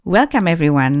Welcome,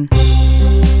 everyone.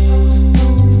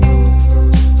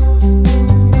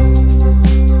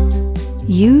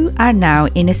 You are now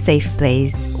in a safe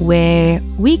place where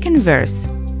we converse,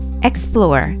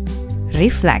 explore,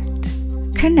 reflect,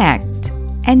 connect,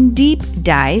 and deep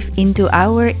dive into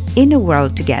our inner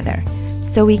world together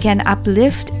so we can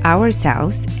uplift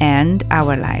ourselves and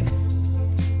our lives.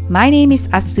 My name is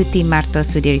Astuti Marto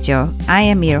Sudirjo. I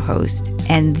am your host,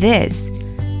 and this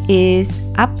is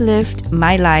Uplift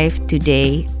My Life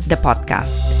Today, the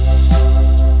podcast.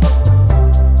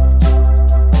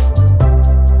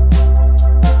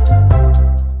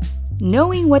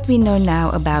 Knowing what we know now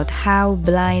about how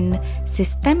blind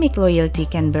systemic loyalty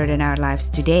can burden our lives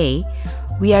today,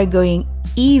 we are going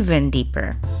even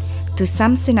deeper to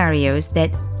some scenarios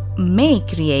that may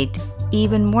create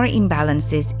even more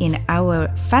imbalances in our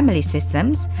family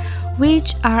systems,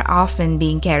 which are often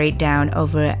being carried down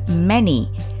over many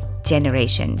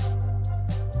generations.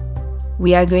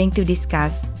 We are going to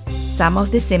discuss some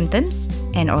of the symptoms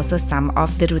and also some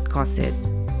of the root causes.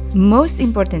 Most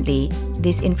importantly,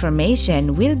 this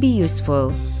information will be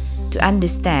useful to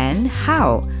understand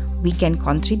how we can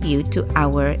contribute to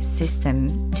our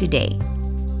system today.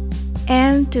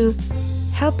 And to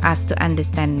help us to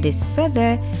understand this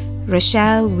further,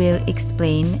 Rochelle will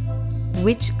explain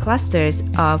which clusters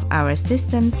of our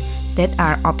systems that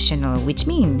are optional, which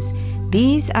means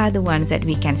these are the ones that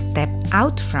we can step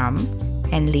out from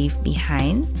and leave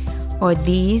behind, or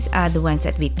these are the ones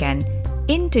that we can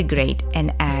integrate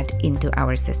and add into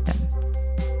our system.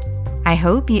 I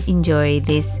hope you enjoy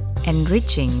this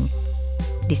enriching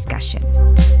discussion.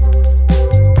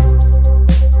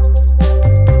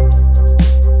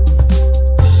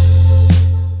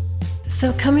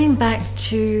 So coming back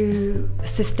to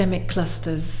systemic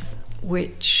clusters,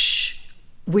 which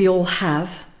we all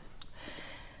have,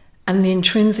 and the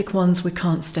intrinsic ones we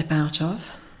can't step out of,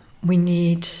 we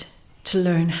need to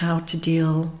learn how to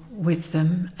deal with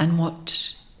them and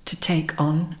what to take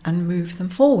on and move them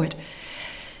forward.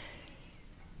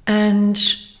 And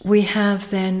we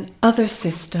have then other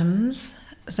systems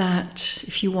that,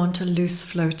 if you want, are loose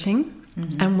floating,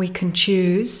 and we can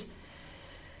choose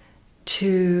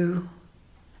to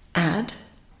add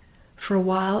for a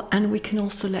while, and we can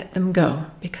also let them go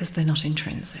because they're not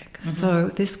intrinsic. So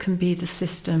this can be the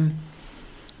system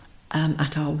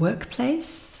at our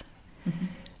workplace,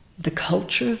 the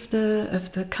culture of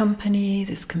the company.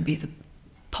 This can be the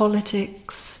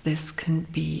politics. This can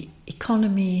be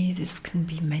economy. This can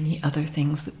be many other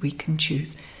things that we can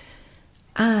choose.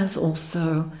 As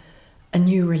also a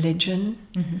new religion,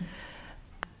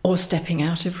 or stepping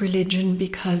out of religion,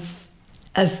 because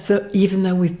even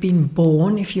though we've been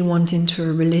born, if you want, into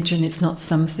a religion, it's not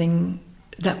something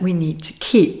that we need to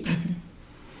keep.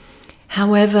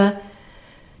 However,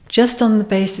 just on the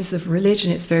basis of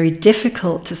religion, it's very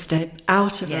difficult to step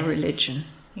out of a religion.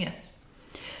 Yes.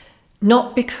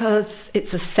 Not because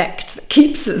it's a sect that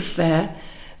keeps us there,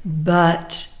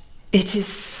 but it is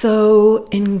so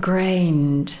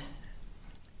ingrained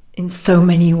in so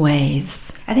many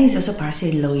ways. I think it's also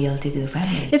partially loyalty to the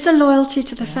family. It's a loyalty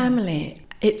to the family.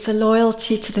 It's a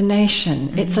loyalty to the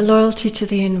nation. It's a loyalty to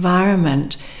the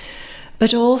environment.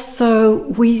 But also,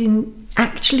 we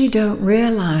actually don't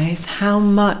realize how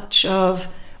much of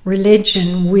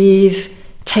religion we've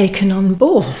taken on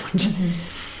board.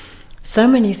 So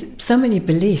many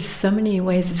beliefs, so many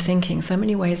ways of thinking, so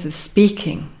many ways of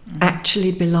speaking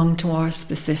actually belong to our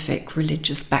specific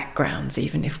religious backgrounds,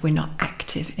 even if we're not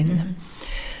active in them.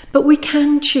 But we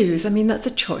can choose. I mean, that's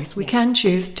a choice. We can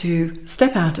choose to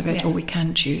step out of it, or we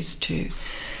can choose to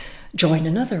join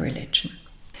another religion.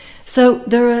 So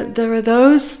there are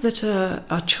those that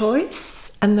are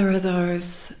choice, and there are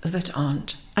those that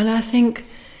aren't. And I think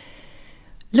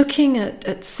looking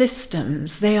at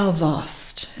systems, they are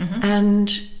vast,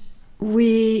 and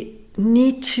we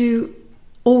need to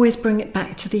always bring it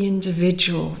back to the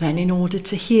individual then, in order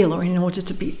to heal or in order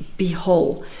to be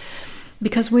whole.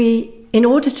 Because in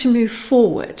order to move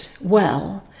forward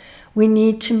well, we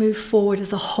need to move forward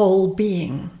as a whole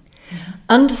being,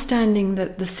 understanding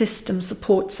that the system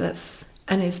supports us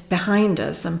and is behind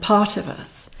us and part of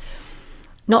us,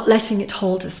 not letting it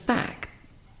hold us back.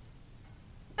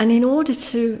 And in order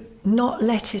to not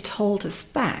let it hold us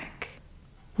back,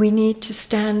 we need to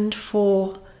stand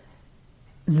for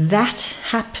that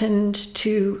happened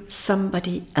to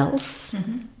somebody else,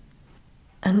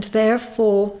 and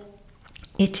therefore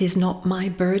it is not my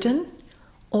burden,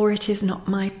 or it is not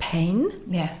my pain.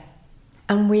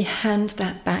 And we hand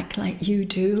that back like you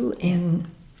do in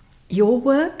your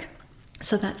work.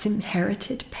 So that's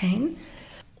inherited pain.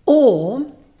 Or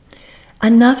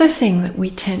another thing that we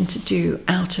tend to do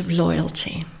out of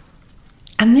loyalty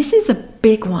and this is a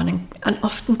big one and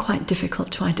often quite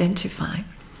difficult to identify,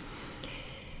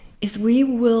 is we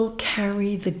will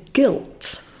carry the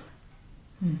guilt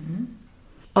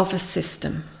of a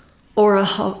system or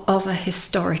of a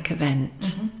historic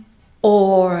event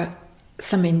or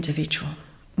some individual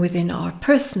within our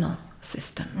personal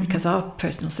system, because our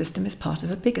personal system is part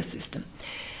of a bigger system.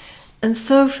 And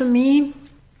so for me,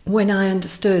 when I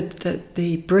understood that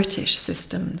the British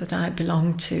system that I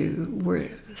belonged to were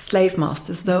slave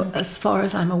masters, though as far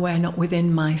as I'm aware, not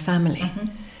within my family,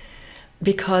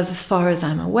 because as far as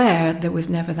I'm aware, there was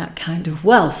never that kind of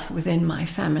wealth within my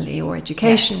family or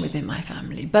education within my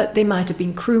family. But they might have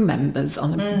been crew members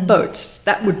on a boat.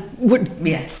 That would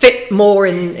fit more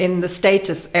in the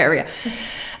status area.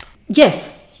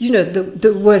 Yes, you know,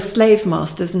 there were slave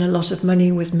masters and a lot of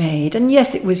money was made. And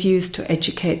yes, it was used to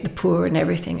educate the poor and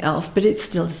everything else, but it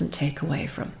still doesn't take away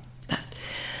from that.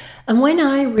 And when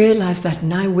I realized that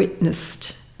and I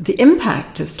witnessed the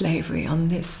impact of slavery on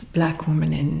this black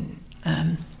woman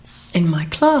in my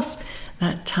class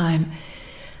that time,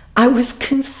 I was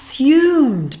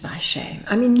consumed by shame.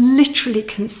 I mean, literally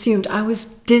consumed. I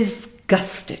was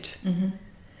disgusted.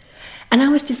 And I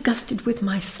was disgusted with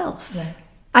myself. Yeah.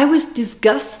 I was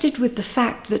disgusted with the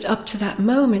fact that up to that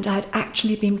moment I'd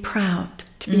actually been proud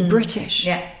to be British.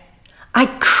 Yeah. I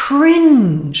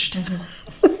cringed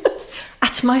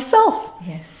at myself.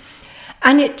 Yes.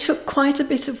 And it took quite a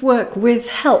bit of work with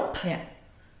help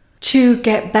to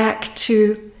get back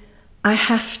to, I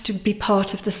have to be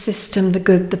part of the system, the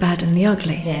good, the bad and the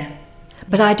ugly. Yeah.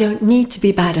 But I don't need to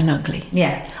be bad and ugly.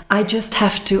 Yeah. I just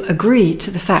have to agree to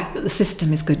the fact that the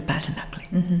system is good, bad and ugly.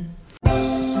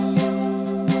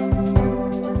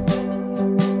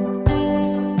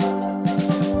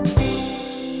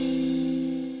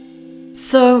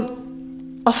 So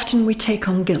often we take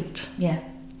on guilt. Yeah.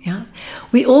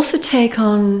 We also take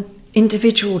on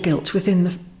individual guilt within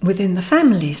the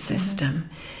family system.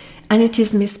 And it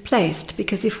is misplaced,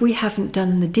 because if we haven't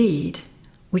done the deed,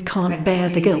 we can't bear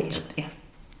the guilt.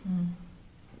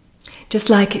 Just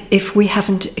like if we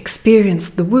haven't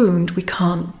experienced the wound, we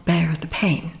can't bear the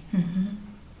pain.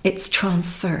 It's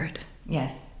transferred.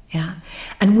 Yes. Yeah.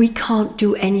 And we can't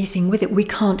do anything with it. We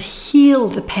can't heal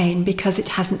the pain because it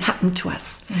hasn't happened to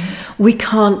us. We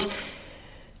can't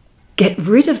get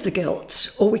rid of the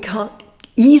guilt, or we can't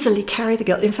easily carry the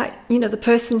guilt. In fact, you know, the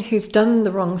person who's done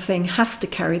the wrong thing has to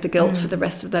carry the guilt for the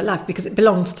rest of their life because it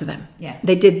belongs to them. Yeah.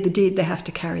 They did the deed, they have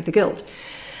to carry the guilt.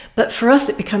 But for us,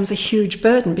 it becomes a huge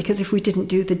burden, because if we didn't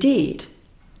do the deed,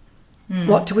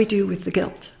 what do we do with the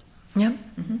guilt? Yeah.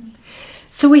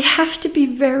 So we have to be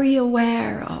very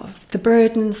aware of the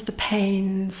burdens, the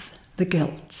pains, the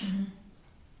guilt,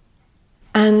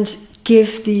 and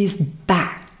give these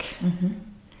back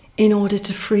in order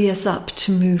to free us up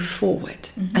to move forward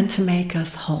and to make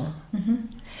us whole.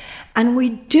 And we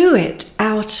do it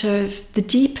out of the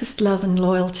deepest love and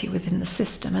loyalty within the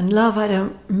system. And love, I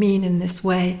don't mean in this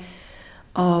way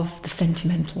of the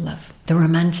sentimental love, the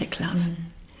romantic love.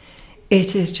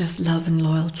 It is just love and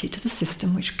loyalty to the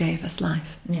system which gave us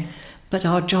life. Yeah. But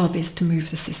our job is to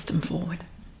move the system forward.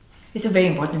 It's a very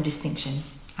important distinction.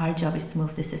 Our job is to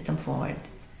move the system forward.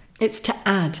 It's to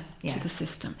add to the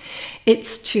system.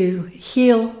 It's to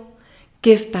heal,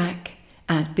 give back,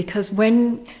 add. Because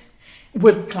when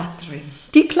we're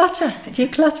declutter,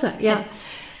 yes.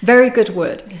 Very good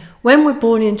word. Yeah. When we're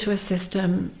born into a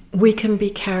system, we can be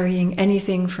carrying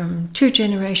anything from 2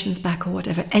 generations back or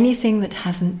whatever, anything that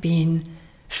hasn't been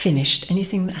finished,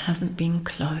 anything that hasn't been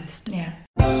closed. Yeah.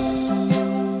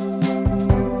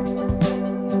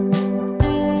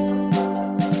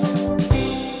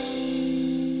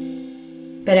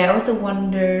 But I also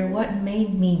wonder, what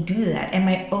made me do that? Am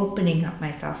I opening up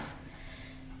myself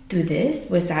to this?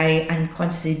 Was I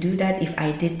unconsciously do that? If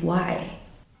I did, why?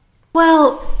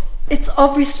 Well, it's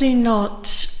obviously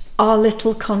not our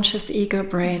little conscious ego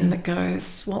brain that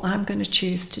goes, well, I'm going to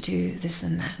choose to do this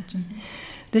and that.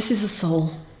 This is a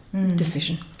soul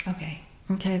decision.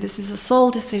 Okay, this is a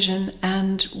soul decision,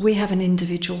 and we have an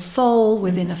individual soul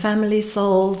within a family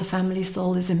soul. The family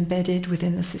soul is embedded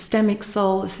within the systemic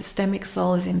soul. The systemic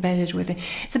soul is embedded within...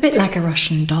 It's a bit like a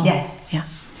Russian doll. Yes. Yeah.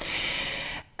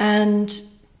 And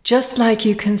just like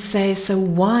you can say, so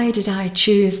why did I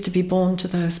choose to be born to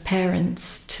those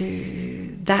parents,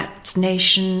 to that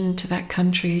nation, to that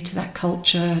country, to that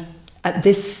culture, at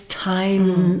this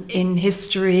time in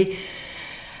history?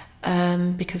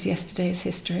 Because yesterday is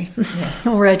history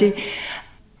already.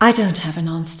 I don't have an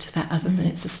answer to that other than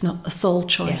it's a soul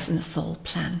choice and a soul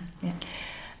plan. Yeah.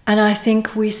 And I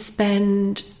think we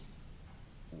spend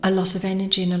a lot of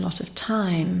energy and a lot of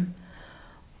time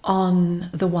on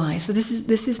the why. So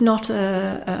this is not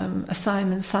a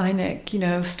Simon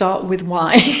Sinek, start with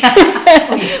why.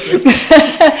 Oh,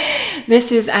 yes.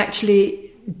 This is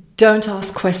actually, don't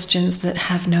ask questions that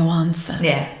have no answer.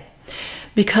 Yeah.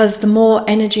 Because the more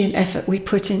energy and effort we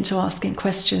put into asking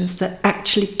questions that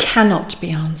actually cannot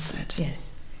be answered.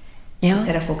 Yes. Yeah?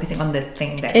 Instead of focusing on the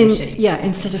thing that we should. Yeah,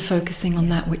 instead of focusing on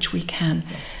that which we can.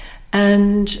 Yes.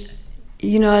 And,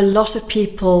 a lot of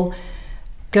people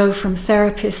go from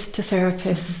therapist to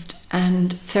therapist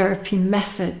and therapy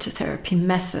method to therapy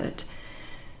method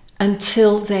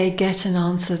until they get an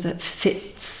answer that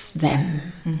fits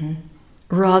them,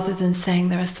 rather than saying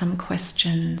there are some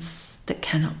questions that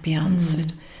cannot be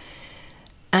answered,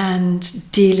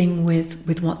 and dealing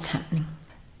with what's happening.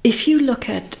 If you look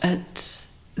at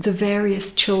the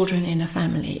various children in a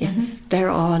family, if there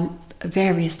are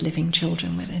various living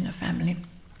children within a family,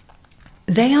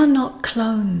 they are not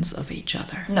clones of each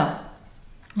other. No.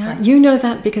 Yeah? You know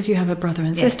that because you have a brother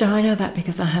and sister. Yes. I know that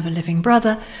because I have a living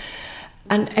brother.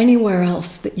 And anywhere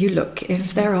else that you look,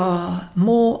 if there are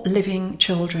more living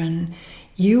children,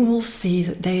 you will see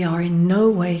that they are in no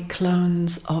way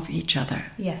clones of each other.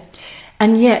 Yes.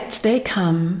 And yet they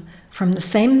come from the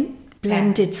same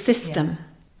blended system.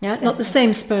 Yeah? Not the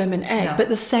same sperm and egg, but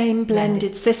the same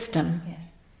blended system. Yes.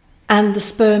 And the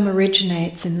sperm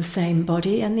originates in the same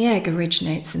body and the egg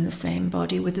originates in the same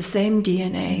body with the same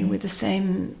DNA, with the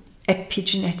same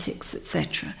epigenetics,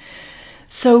 etc.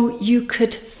 So you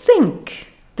could think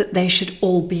that they should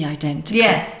all be identical.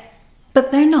 Yes.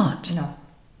 But they're not. No.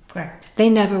 Correct. They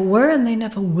never were and they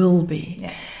never will be.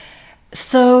 Yeah.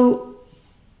 So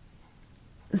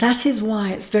that is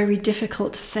why it's very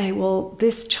difficult to say, well,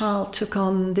 this child took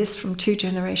on this from 2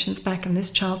 generations back and this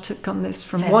child took on this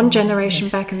from 7, 1 generation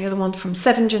back and the other one from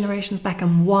 7 generations back,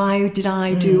 and why did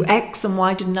I do X and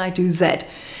why didn't I do Z?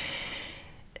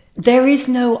 There is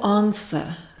no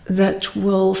answer that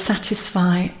will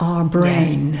satisfy our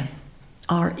brain,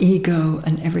 our ego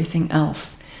and everything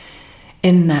else,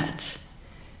 in that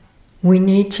we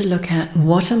need to look at,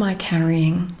 what am I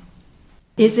carrying?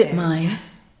 Is it mine?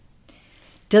 Yes.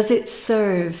 Does it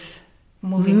serve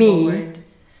Moving me forward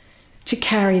to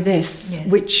carry this,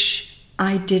 which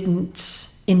I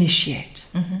didn't initiate?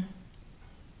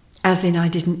 As in, I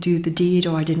didn't do the deed,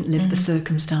 or I didn't live the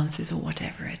circumstances, or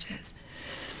whatever it is.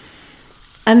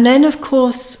 And then, of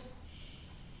course,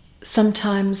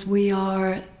 sometimes we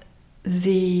are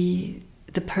the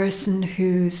person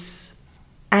who's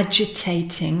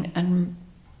agitating and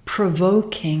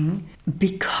provoking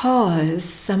because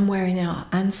somewhere in our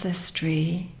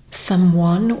ancestry,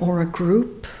 someone or a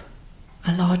group,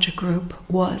 a larger group,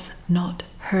 was not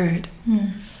heard,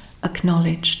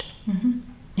 acknowledged.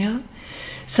 Yeah.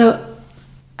 So,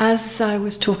 as I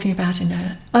was talking about in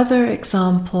another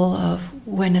example of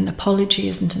when an apology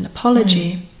isn't an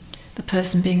apology, the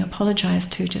person being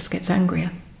apologized to just gets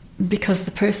angrier because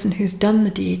the person who's done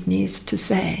the deed needs to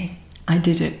say, I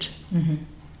did it.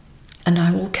 And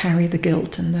I will carry the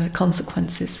guilt and the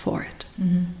consequences for it.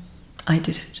 I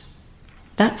did it.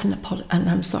 That's an apology, and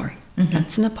I'm sorry.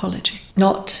 That's an apology.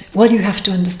 Not, well, you have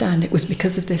to understand it was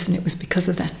because of this and it was because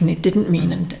of that and it didn't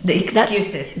mean. And the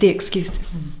excuses. The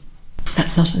excuses.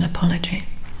 That's not an apology.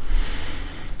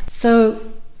 So,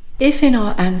 if in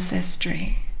our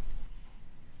ancestry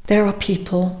there are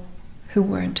people who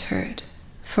weren't heard,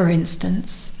 for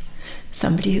instance,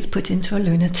 somebody who's put into a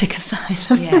lunatic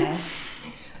asylum. Yes.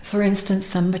 For instance,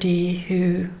 somebody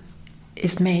who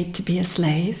is made to be a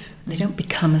slave. They don't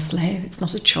become a slave. It's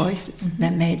not a choice. They're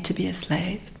made to be a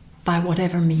slave by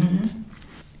whatever means.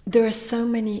 There are so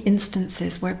many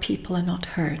instances where people are not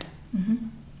heard.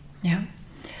 Yeah.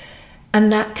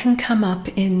 And that can come up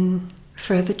in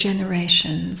further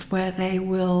generations where they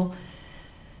will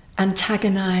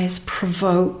antagonize,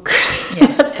 provoke,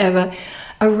 whatever,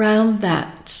 around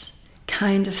that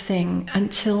kind of thing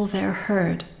until they're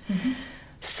heard.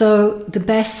 So the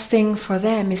best thing for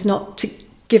them is not to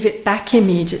give it back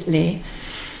immediately,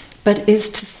 but is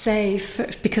to say,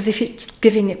 because if it's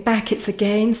giving it back, it's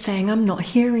again saying, I'm not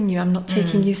hearing you, I'm not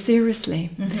taking you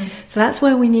seriously. So that's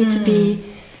where we need to be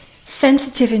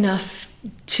sensitive enough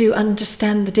to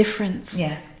understand the difference.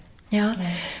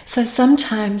 Yeah. So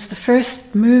sometimes the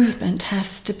first movement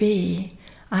has to be,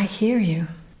 I hear you,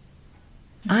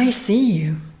 I see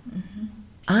you,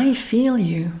 I feel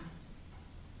you.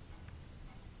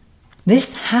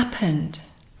 This happened,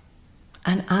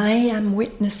 and I am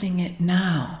witnessing it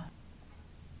now.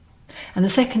 And the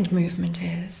second movement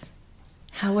is,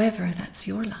 however, that's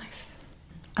your life,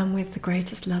 and with the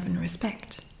greatest love and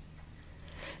respect.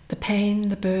 The pain,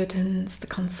 the burdens, the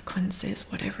consequences,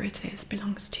 whatever it is,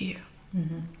 belongs to you,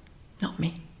 not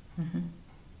me.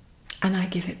 and I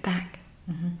give it back.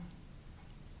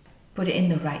 Put it in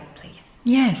the right place.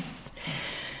 Yes.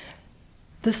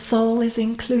 The soul is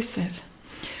inclusive.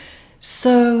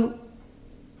 So,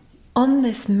 on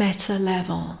this meta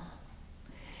level,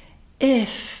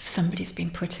 if somebody's been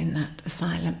put in that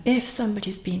asylum, if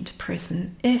somebody's been to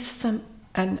prison,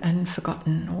 and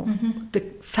forgotten, or the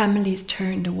family's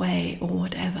turned away, or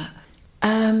whatever,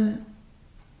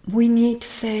 we need to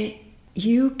say,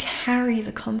 you carry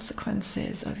the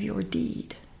consequences of your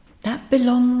deed. That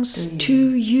belongs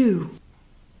to you.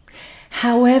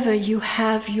 However, you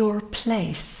have your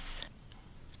place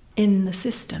in the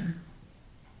system.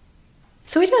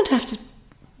 So we don't have to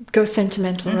go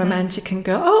sentimental, romantic, and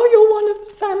go, oh, you're one of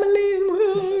the family.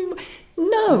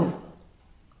 No.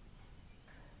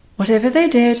 Whatever they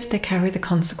did, they carry the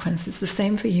consequences. The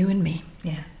same for you and me.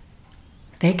 Yeah.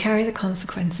 They carry the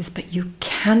consequences, but you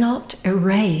cannot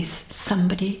erase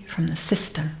somebody from the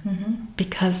system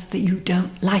because you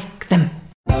don't like them.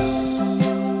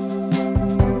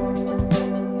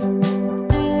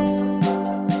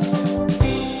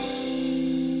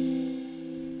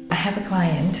 I have a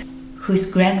client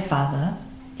whose grandfather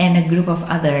and a group of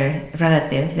other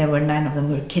relatives, there were 9 of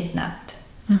them, were kidnapped.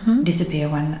 Disappear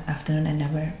one afternoon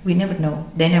and we never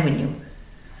know. They never knew.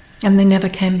 And they never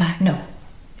came back? No.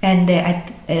 And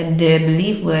the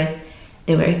belief was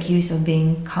they were accused of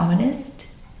being communist.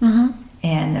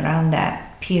 And around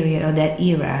that period or that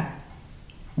era,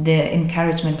 the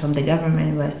encouragement from the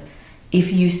government was,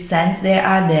 if you sense they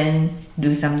are, then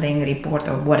do something, report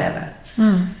or whatever.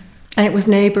 And it was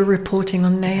neighbour reporting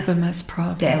on neighbour, most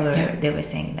probably. They were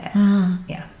saying that.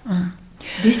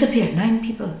 Disappeared 9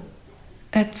 people.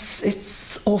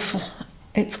 It's awful.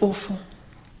 It's awful.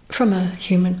 From a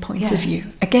human point of view.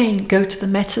 Again, go to the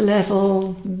meta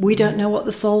level. We don't know what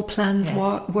the soul plans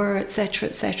were, etc.,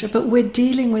 etc. But we're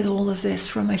dealing with all of this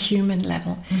from a human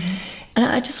level. And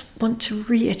I just want to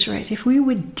reiterate, if we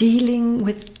were dealing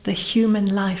with the human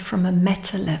life from a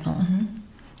meta level,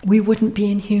 we wouldn't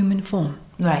be in human form.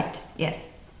 Right, yes.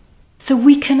 So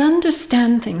we can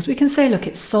understand things. We can say, look,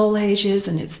 it's soul ages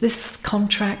and it's this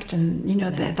contract and, you know,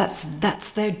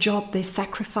 that's their job. They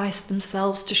sacrifice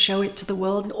themselves to show it to the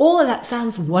world. And all of that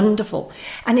sounds wonderful.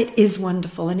 And it is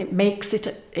wonderful and it makes it,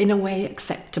 in a way,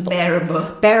 acceptable.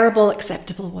 Bearable,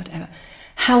 acceptable, whatever.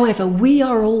 However, we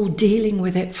are all dealing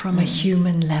with it from a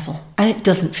human level. And it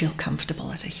doesn't feel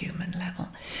comfortable at a human level.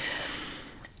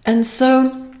 And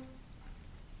so,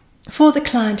 for the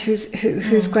client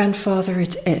whose grandfather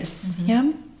it is,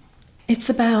 it's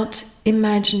about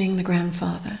imagining the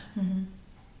grandfather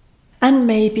and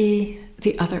maybe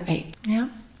the other 8,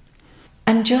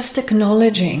 and just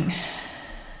acknowledging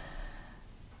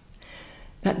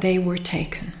that they were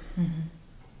taken,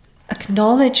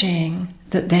 acknowledging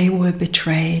that they were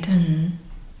betrayed.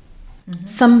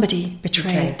 Somebody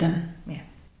betrayed them.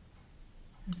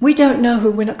 We don't know who.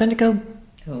 We're not going to go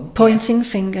pointing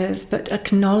fingers, but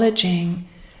acknowledging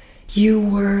you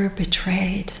were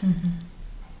betrayed.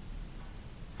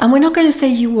 And we're not going to say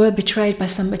you were betrayed by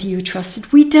somebody you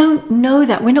trusted. We don't know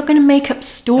that. We're not going to make up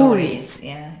stories.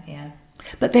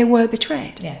 But they were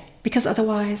betrayed. Yes. Because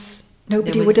otherwise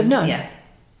nobody would have known.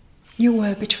 You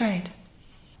were betrayed.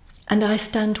 And I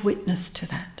stand witness to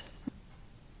that.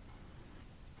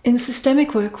 In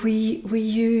systemic work, we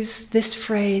use this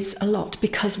phrase a lot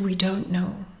because we don't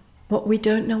know. What we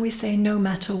don't know, we say no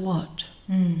matter what.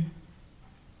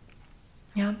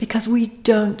 Because we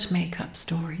don't make up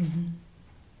stories.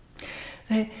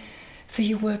 So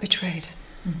you were betrayed,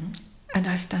 and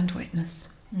I stand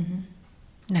witness.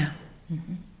 Now.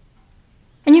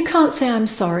 And you can't say I'm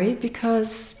sorry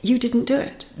because you didn't do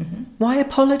it. Why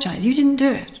apologize? You didn't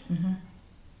do it.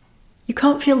 You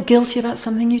can't feel guilty about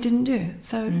something you didn't do.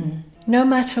 So no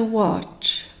matter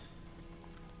what,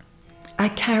 I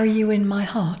carry you in my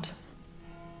heart.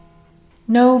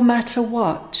 No matter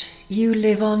what, you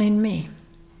live on in me.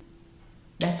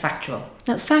 That's factual.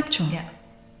 That's factual.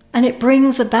 And it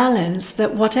brings a balance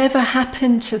that whatever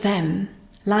happened to them,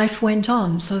 life went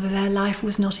on so that their life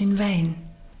was not in vain.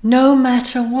 No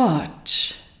matter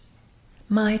what,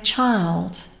 my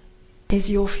child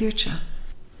is your future.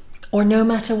 Or no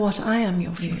matter what, I am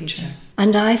your future.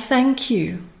 And I thank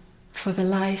you for the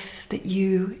life that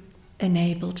you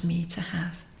enabled me to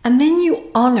have. And then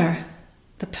you honor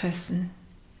the person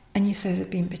and you say they've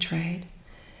been betrayed.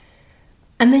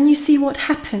 And then you see what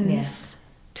happens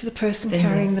to the person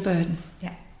carrying the burden.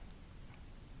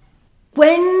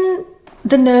 When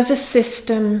the nervous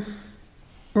system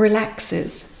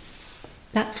relaxes,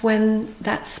 that's when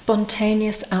that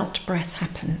spontaneous out-breath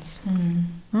happens.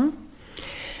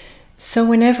 So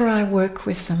whenever I work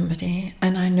with somebody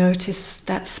and I notice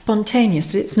that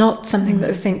spontaneous, it's not something that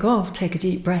I think, oh, take a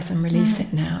deep breath and release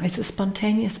it now. It's a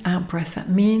spontaneous out-breath. That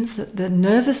means that the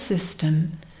nervous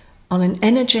system on an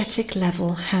energetic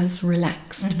level has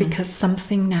relaxed because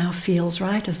something now feels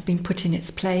right, has been put in its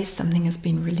place, something has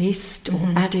been released or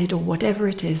added or whatever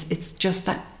it is. It's just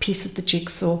that piece of the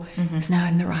jigsaw is now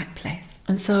in the right place.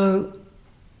 And so,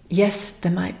 yes,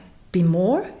 there might be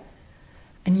more.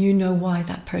 And you know why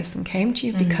that person came to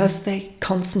you, because they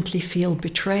constantly feel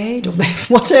betrayed or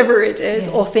whatever it is,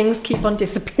 or things keep on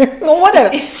disappearing or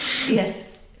whatever.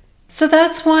 Yes. So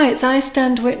that's why it's I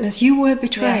stand witness. You were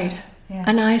betrayed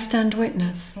and I stand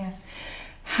witness. Yes.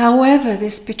 However,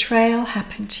 this betrayal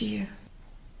happened to you.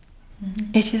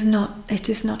 It is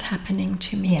not happening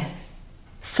to me. Yes.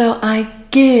 So I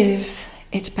give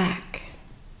it back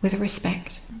with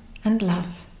respect and love.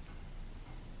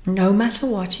 No matter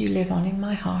what, you live on in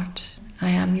my heart. I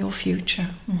am your future,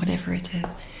 whatever it is.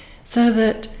 So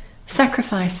that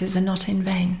sacrifices are not in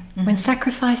vain. When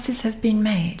sacrifices have been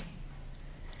made,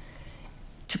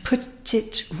 to put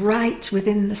it right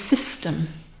within the system,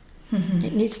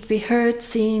 it needs to be heard,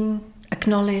 seen,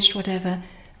 acknowledged, whatever,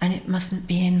 and it mustn't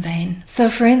be in vain. So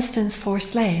for instance, for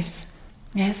slaves,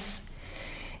 yes,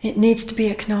 it needs to be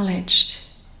acknowledged,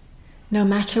 no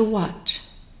matter what.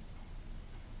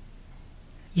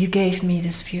 You gave me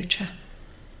this future.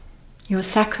 Your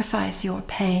sacrifice, your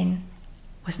pain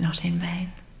was not in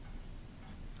vain.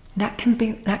 That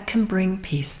can bring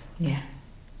peace. Yeah.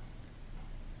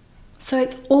 So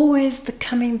it's always the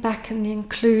coming back and the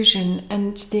inclusion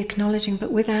and the acknowledging,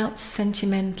 but without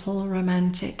sentimental,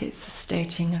 romantic. It's a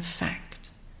stating of fact.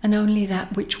 And only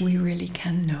that which we really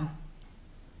can know.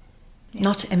 Yeah.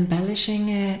 Not embellishing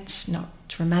it, not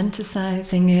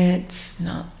romanticizing it,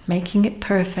 not making it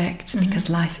perfect, because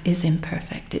life is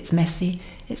imperfect. It's messy,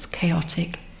 it's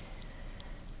chaotic.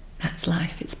 That's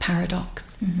life, it's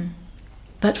paradox.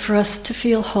 But for us to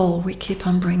feel whole, we keep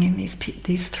on bringing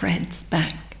these threads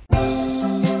back.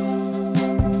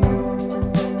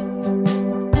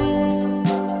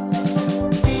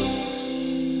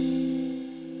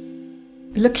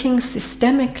 Looking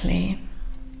systemically,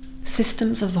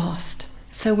 systems are vast.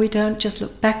 So we don't just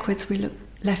look backwards, we look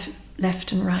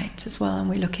left and right as well, and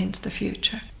we look into the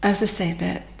future. As I say,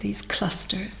 there are these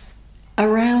clusters.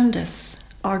 Around us,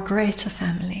 our greater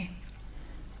family,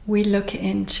 we look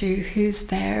into who's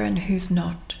there and who's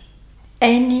not.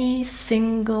 Any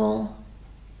single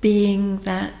being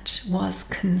that was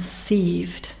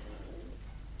conceived,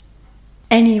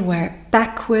 anywhere,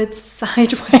 backwards,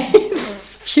 sideways,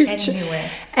 future,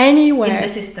 anywhere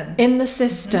in the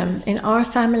system, in our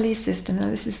family system. Now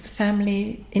this is the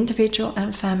family, individual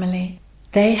and family.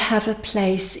 They have a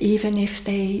place even if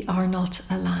they are not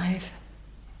alive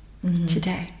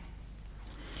today.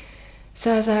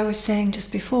 So as I was saying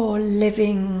just before,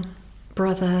 living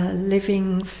brother,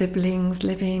 living siblings,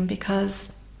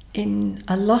 because in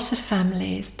a lot of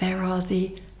families there are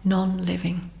the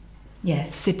non-living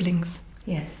siblings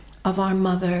of our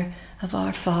mother, of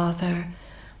our father,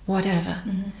 whatever,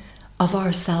 of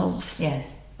ourselves.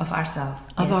 Of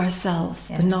ourselves,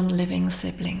 the non-living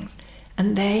siblings.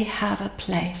 And they have a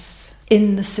place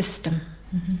in the system.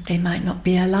 They might not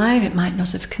be alive, it might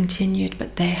not have continued,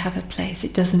 but they have a place.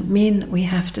 It doesn't mean that we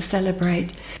have to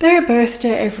celebrate their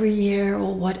birthday every year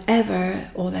or whatever,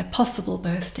 or their possible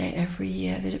birthday every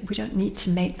year. That we don't need to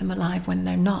make them alive when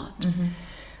they're not.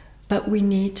 But we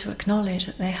need to acknowledge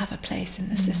that they have a place in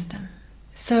the system.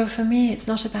 So for me, it's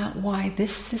not about why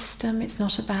this system, it's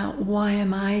not about why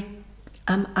am I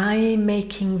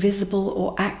making visible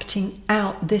or acting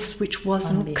out this which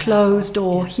wasn't closed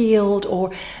or healed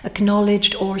or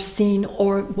acknowledged or seen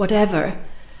or whatever.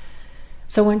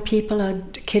 So when people are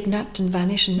kidnapped and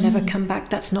vanish and never come back,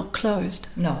 that's not closed.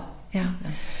 No.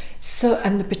 So,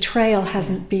 and the betrayal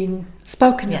hasn't been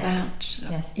spoken about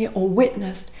or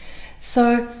witnessed.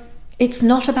 So it's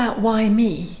not about why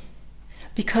me,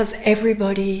 because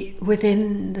everybody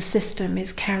within the system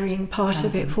is carrying part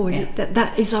of it forward.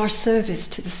 That is our service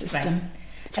to the system. Right.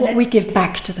 It's what we give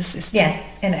back to the system.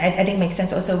 Yes, and I think it makes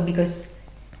sense also because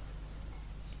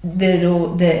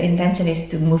the intention is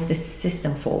to move the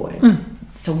system forward.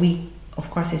 So we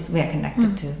are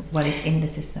connected to what is in the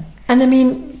system. And I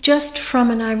mean,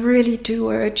 and I really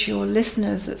do urge your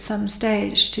listeners at some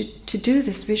stage to do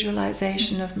this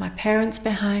visualization of my parents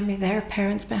behind me, their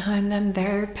parents behind them,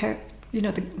 their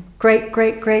the great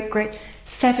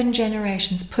 7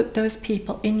 generations. Put those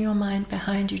people in your mind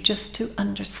behind you just to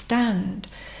understand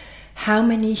how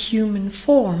many human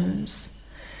forms,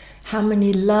 how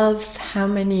many loves, how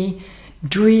many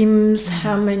dreams,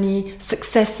 how many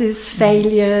successes,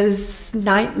 failures,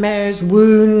 nightmares,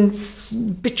 wounds,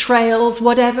 betrayals,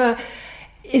 whatever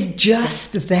is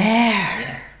just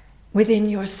there within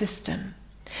your system.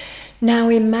 Now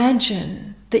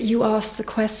imagine that you ask the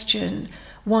question,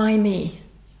 why me?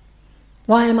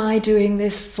 Why am I doing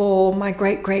this for my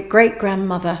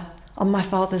great-great-great-grandmother on my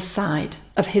father's side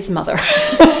of his mother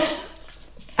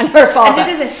and her father? And this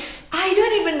is it. I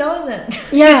don't even know them.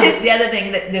 Yeah. This is the other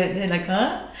thing that they're like,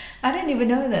 huh? I don't even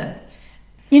know them.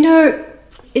 You know,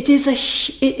 it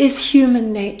is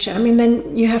human nature. I mean,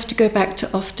 then you have to go back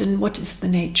to often, what is the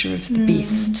nature of the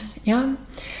beast? Yeah.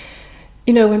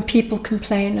 You know, when people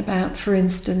complain about, for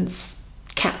instance,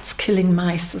 cats killing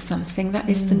mice or something, that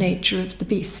is the nature of the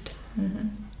beast.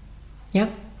 Yeah.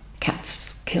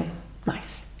 Cats kill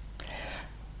mice.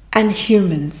 And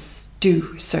humans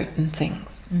do certain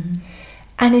things.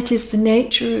 And it is the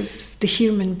nature of the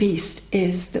human beast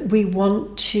is that we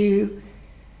want to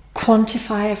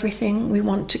quantify everything, we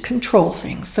want to control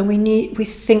things. So we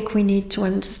think we need to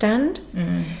understand,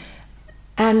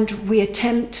 and we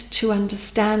attempt to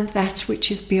understand that which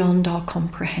is beyond our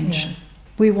comprehension.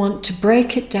 We want to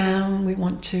break it down, we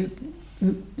want to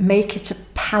make it a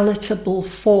palatable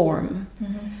form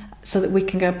so that we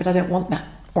can go, but I don't want that,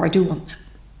 or I do want that.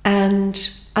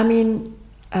 And I mean,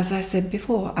 as I said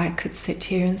before, I could sit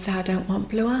here and say I don't want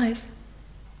blue eyes.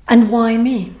 And why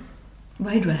me?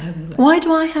 Why do I have blue eyes? Why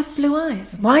do I have blue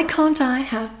eyes? Why can't I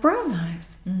have brown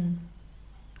eyes?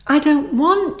 I don't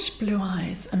want blue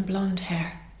eyes and blonde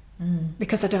hair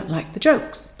because I don't like the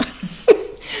jokes.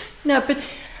 No, but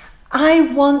I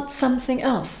want something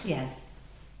else. Yes.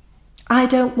 I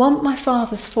don't want my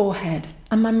father's forehead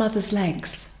and my mother's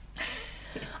legs.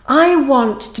 I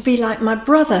want to be like my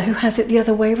brother who has it the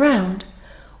other way round.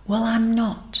 Well, I'm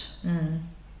not.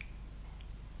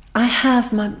 I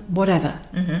have my whatever.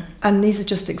 And these are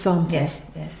just examples.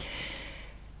 Yes.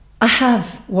 I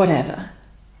have whatever.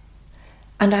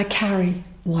 And I carry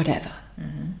whatever.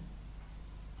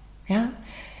 Yeah?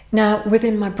 Now,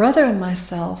 within my brother and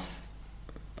myself,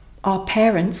 our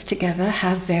parents together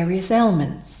have various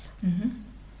ailments.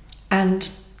 And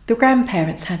the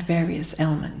grandparents had various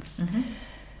ailments.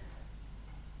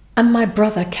 And my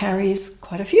brother carries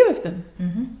quite a few of them.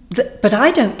 But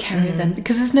I don't carry them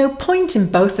because there's no point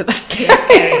in both of us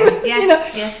carrying them. Yes, you know?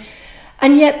 yes.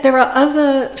 And yet there are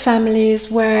other families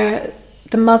where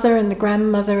the mother and the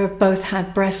grandmother have both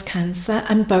had breast cancer,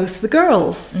 and both the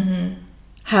girls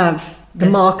have the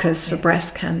markers for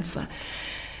breast cancer.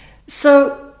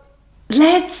 So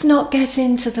let's not get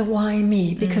into the why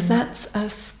me, because that's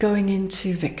us going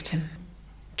into victim.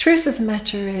 Truth of the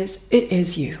matter is, it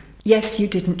is you. Yes, you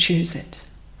didn't choose it.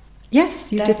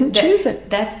 Yes, you didn't choose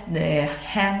it. That's the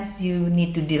hands you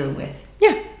need to deal with.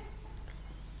 Yeah.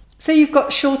 So you've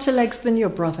got shorter legs than your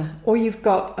brother, or you've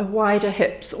got a wider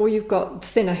hips, or you've got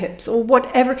thinner hips, or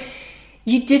whatever.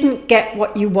 You didn't get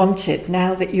what you wanted.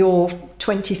 Now that you're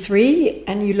 23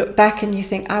 and you look back and you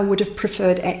think, I would have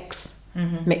preferred X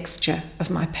mixture of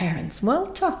my parents.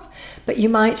 Well, tough. But you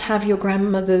might have your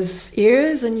grandmother's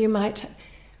ears, and you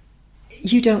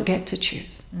don't get to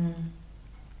choose.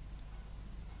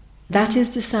 That is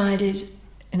decided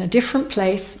in a different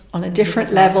place, on a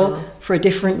different level, for a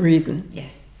different reason.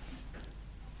 Yes.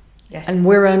 And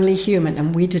we're only human,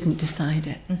 and we didn't decide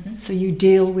it. So you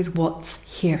deal with what's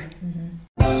here.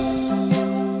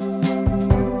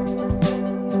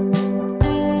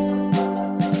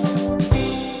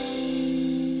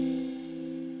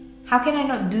 How can I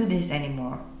not do this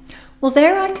anymore? Well,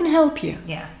 there I can help you.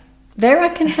 Yeah. There I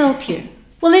can help you.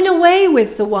 Well, in a way,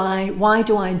 with the why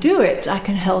do I do it, I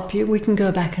can help you. We can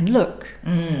go back and look.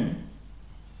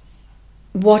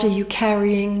 What are you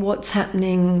carrying? What's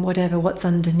happening? Whatever, what's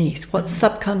underneath? What's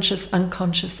subconscious,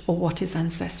 unconscious, or what is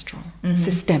ancestral,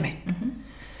 systemic?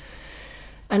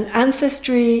 And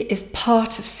ancestry is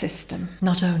part of system,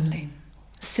 not only.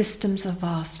 Systems are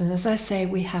vast. And as I say,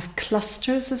 we have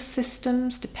clusters of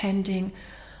systems depending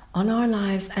on our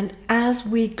lives, and as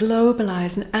we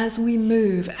globalize and as we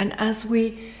move and as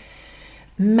we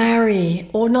marry,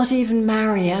 or not even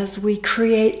marry, as we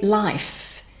create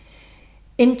life,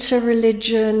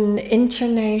 interreligion,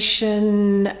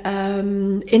 internation,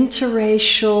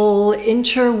 interracial,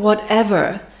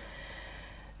 whatever,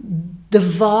 the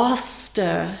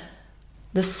vaster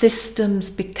the systems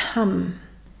become,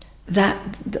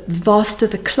 that the vaster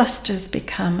the clusters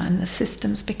become and the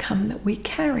systems become that we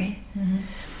carry.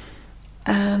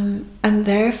 And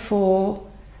therefore,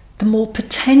 the more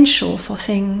potential for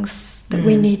things that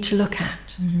we need to look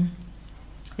at.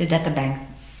 The data banks.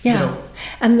 Yeah. grow.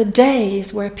 And the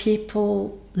days where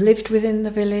people lived within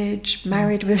the village,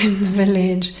 married within the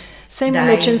village, Same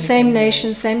religion, same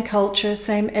nation, same culture,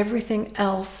 same everything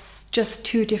else, just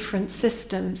two different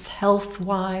systems,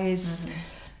 health-wise,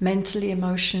 mentally,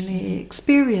 emotionally,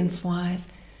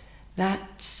 experience-wise.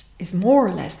 That is more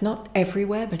or less, not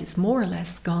everywhere, but it's more or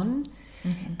less gone.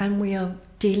 And we are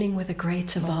dealing with a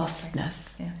greater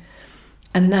vastness. Yeah.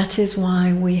 And that is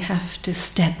why we have to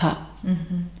step up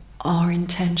our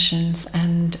intentions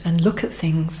and look at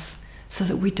things so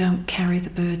that we don't carry the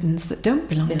burdens that don't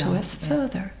belong to us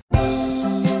further.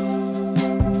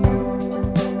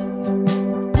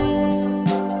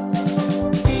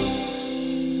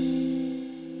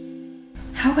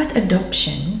 How about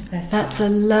adoption? That's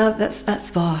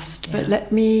vast. But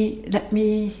let me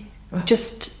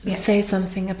just say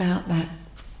something about that,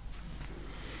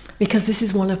 because this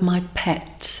is one of my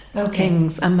pet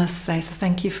things, I must say. So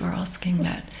thank you for asking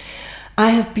that.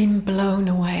 I have been blown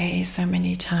away so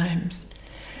many times.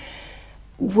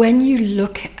 When you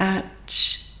look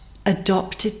at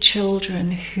adopted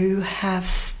children who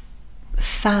have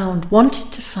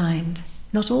wanted to find,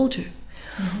 not all do,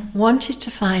 wanted to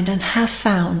find and have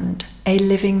found a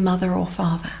living mother or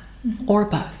father, or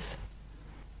both.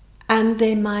 And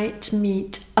they might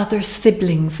meet other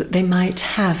siblings that they might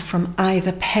have from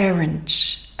either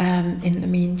parent in the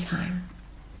meantime.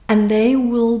 And they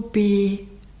will be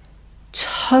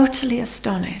totally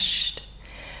astonished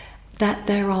that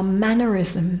there are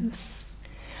mannerisms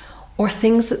or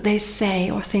things that they say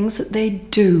or things that they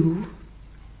do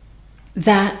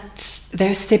that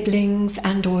their siblings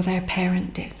and or their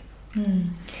parent did.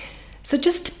 So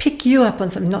just to pick you up on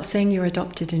something, not saying you're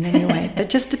adopted in any way, but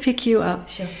just to pick you up.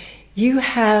 Sure. You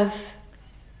have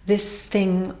this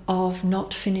thing of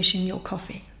not finishing your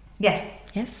coffee. Yes.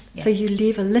 Yes. So you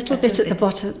leave a little bit at the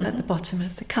bottom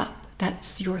of the cup.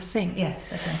 That's your thing. Yes,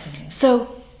 that's my thing. Yes.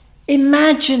 So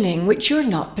imagining, which you're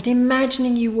not, but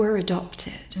imagining you were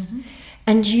adopted,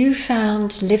 and you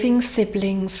found living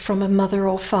siblings from a mother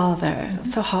or father,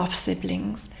 so half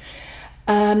siblings,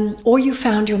 or you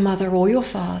found your mother or your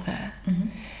father.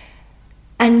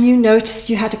 And you noticed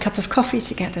you had a cup of coffee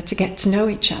together to get to know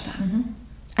each other.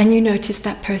 And you noticed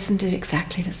that person did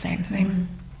exactly the same thing.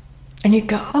 And you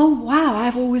go, oh, wow,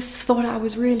 I've always thought I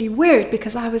was really weird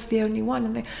because I was the only one.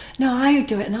 And they, no, I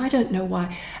do it and I don't know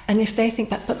why. And if they think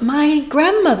that, but my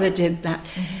grandmother did that.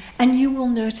 And you will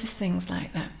notice things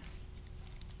like that.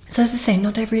 So as I say,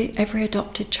 not every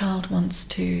adopted child wants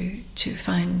to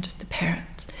find the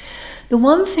parents. The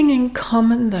one thing in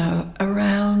common, though,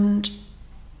 around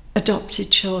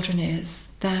adopted children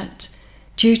is that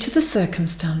due to the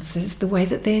circumstances, the way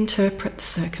that they interpret the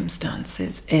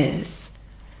circumstances is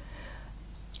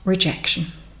rejection.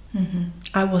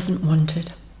 I wasn't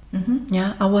wanted.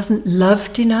 Yeah, I wasn't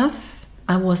loved enough.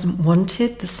 I wasn't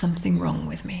wanted. There's something wrong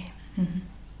with me.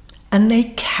 And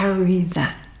they carry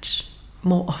that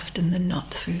more often than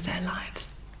not through their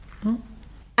lives.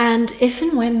 And if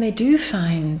and when they do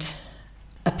find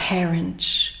a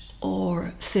parent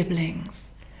or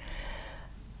siblings,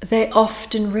 they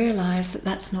often realize that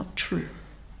that's not true.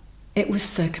 It was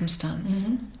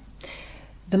circumstance.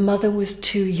 The mother was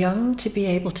too young to be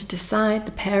able to decide,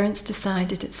 the parents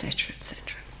decided, etc.,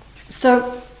 etc.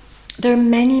 So there are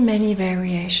many, many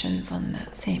variations on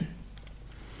that theme.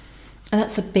 And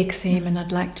that's a big theme, and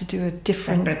I'd like to do a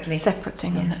different, separate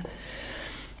thing on that.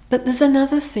 But there's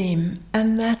another theme,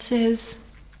 and that is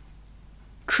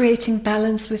creating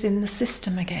balance within the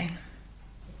system again.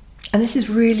 And this is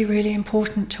really, really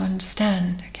important to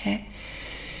understand, okay?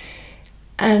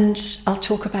 And I'll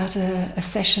talk about a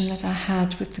session that I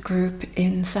had with the group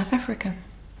in South Africa,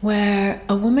 where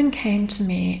a woman came to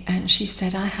me and she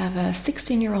said, I have a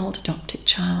 16-year-old adopted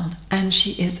child and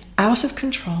she is out of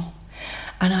control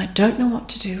and I don't know what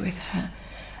to do with her.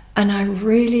 And I'm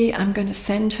going to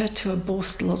send her to a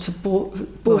borstal or to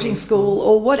boarding school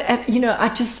or whatever. You know,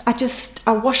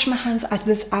 I wash my hands.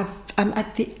 I'm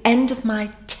at the end of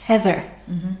my tether.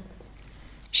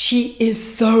 She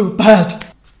is so bad.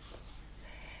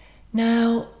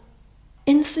 Now,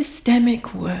 in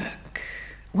systemic work,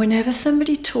 whenever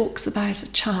somebody talks about a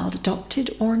child,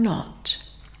 adopted or not,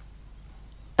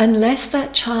 unless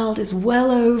that child is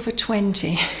well over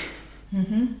 20,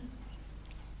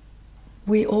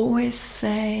 we always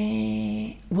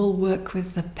say we'll work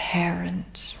with the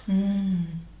parent.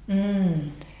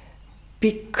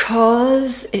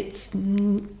 Because it's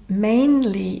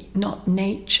mainly not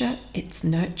nature, it's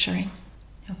nurturing.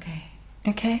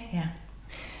 Okay? Yeah.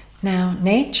 Now,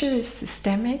 nature is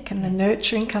systemic and the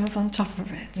nurturing comes on top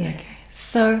of it. Yes. Okay.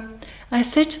 So I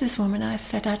said to this woman,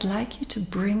 I'd like you to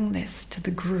bring this to the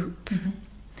group,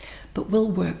 but we'll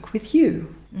work with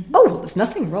you. Oh, well, there's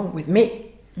nothing wrong with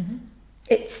me.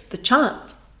 It's the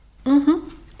child.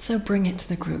 So bring it to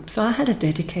the group. So I had a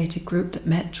dedicated group that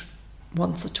met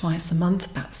once or twice a month,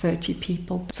 about 30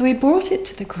 people. So we brought it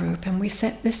to the group and we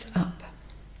set this up.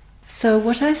 So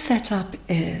what I set up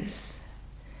is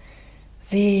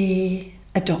the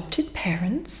adopted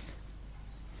parents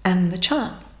and the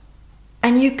child.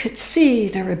 And you could see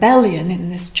the rebellion in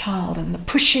this child and the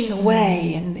pushing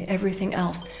away and everything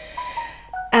else.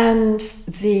 And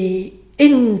the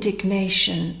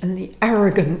indignation and the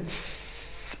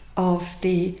arrogance of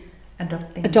the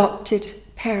adopted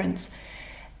parents.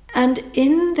 And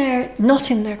in their,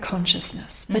 not in their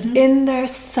consciousness, but in their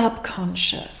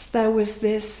subconscious, there was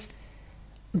this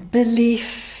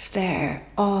belief there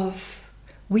of,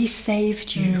 we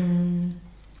saved you.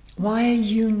 Why are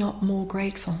you not more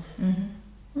grateful?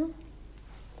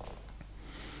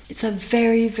 It's a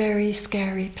very, very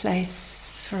scary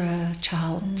place for a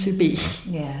child to be.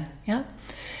 Yeah.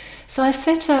 So I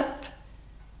set up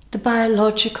the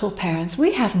biological parents.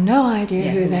 We have no idea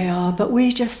who they are, but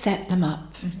we just set them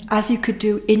up. As you could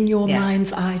do in your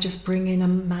mind's eye, just bring in a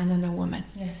man and a woman.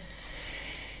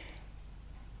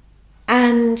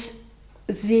 And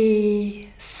the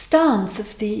stance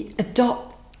of the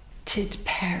adopted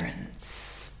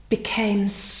parents became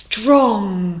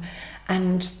strong,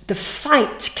 and the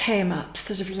fight came up,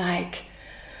 sort of like,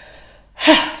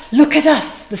 look at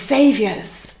us, the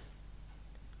saviors.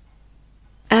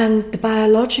 And the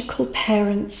biological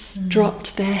parents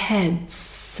dropped their heads,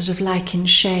 sort of like in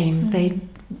shame. They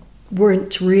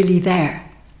weren't really there.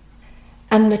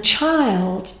 And the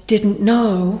child didn't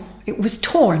know it was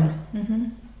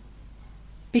torn.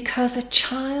 Because a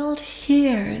child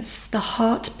hears the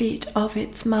heartbeat of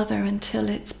its mother until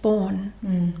it's born.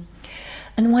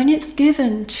 And when it's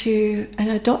given to an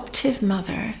adoptive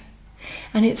mother,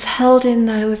 and it's held in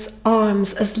those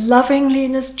arms as lovingly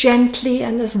and as gently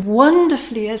and as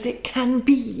wonderfully as it can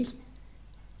be,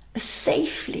 as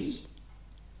safely,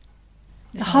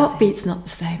 the heartbeat's not the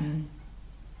same.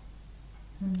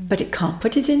 But it can't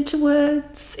put it into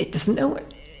words. It doesn't know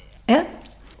what...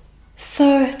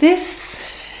 So this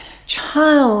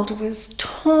child was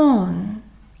torn,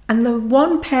 and the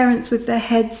one parents with their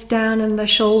heads down and their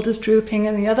shoulders drooping,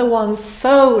 and the other ones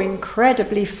so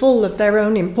incredibly full of their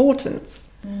own importance.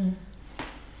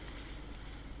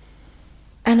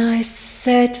 And I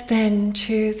said then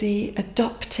to the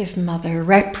adoptive mother,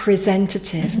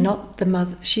 representative, not the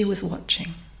mother, she was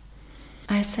watching.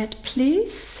 I said,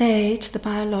 please say to the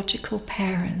biological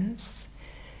parents,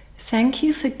 thank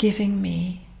you for giving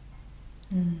me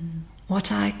what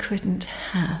I couldn't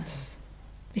have.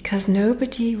 Because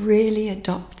nobody really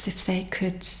adopts if they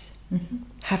could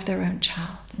have their own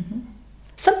child.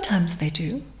 Sometimes they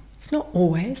do. It's not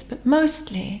always, but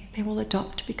mostly they will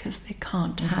adopt because they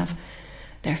can't have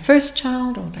their first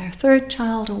child or their third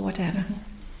child or whatever.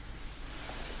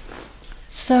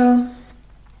 So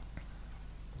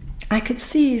I could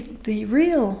see the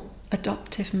real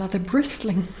adoptive mother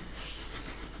bristling.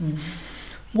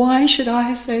 Why should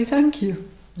I say thank you?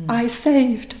 I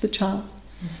saved the child.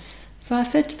 So I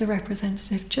said to the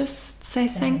representative, just say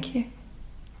thank you.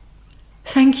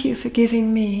 Thank you for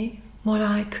giving me what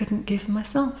I couldn't give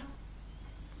myself.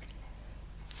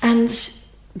 And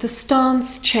the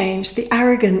stance changed, the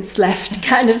arrogance left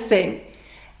kind of thing.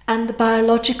 And the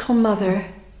biological mother,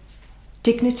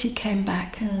 dignity came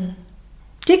back.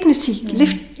 Dignity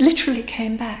literally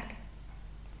came back.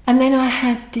 And then I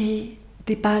had the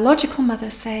biological mother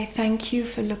say, thank you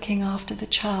for looking after the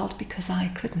child because I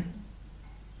couldn't.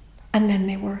 And then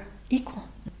they were equal.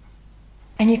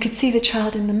 And you could see the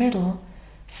child in the middle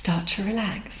start to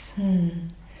relax.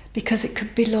 Because it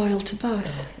could be loyal to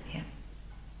both.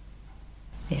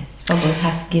 Yes, but would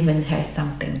have given her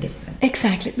something different.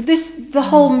 Exactly. The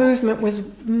whole movement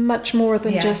was much more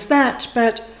than just that,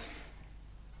 but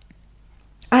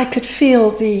I could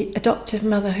feel the adoptive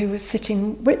mother who was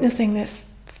sitting witnessing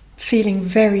this feeling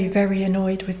very, very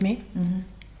annoyed with me.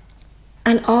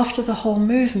 And after the whole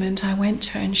movement, I went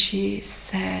to her and she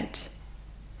said,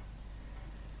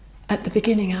 at the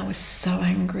beginning I was so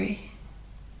angry.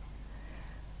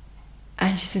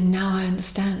 And she said, now I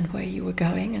understand where you were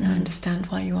going and I understand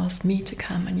why you asked me to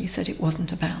come and you said it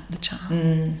wasn't about the child.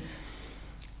 And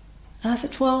I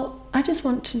said, well, I just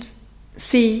want to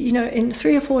see, in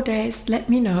 3 or 4 days, let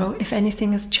me know if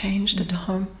anything has changed at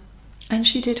home. And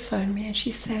she did phone me and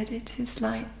she said, it is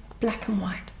like black and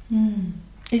white.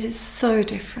 It is so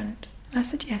different. I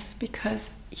said, yes,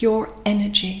 because your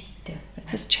energy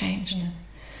has changed.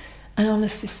 And on a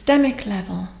systemic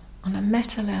level, on a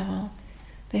meta level,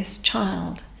 this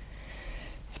child,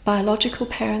 its biological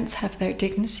parents have their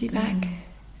dignity back,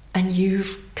 and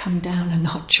you've come down a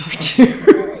notch or two.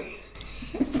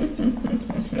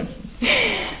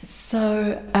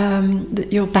 so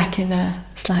that you're back in a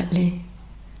slightly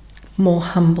more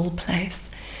humble place.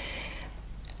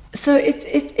 So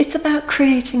it's about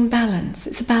creating balance.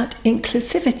 It's about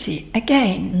inclusivity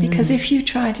again, because if you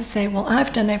try to say, well,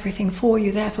 I've done everything for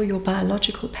you, therefore your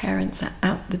biological parents are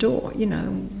out the door, you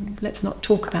know, let's not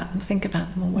talk about them, think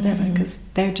about them or whatever,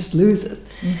 because they're just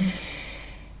losers.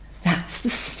 That's the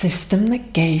system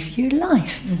that gave you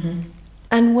life.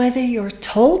 And whether you're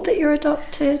told that you're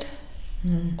adopted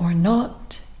or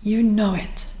not, you know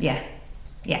it. Yeah.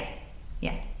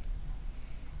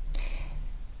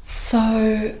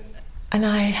 So, and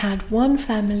I had one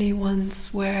family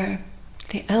once where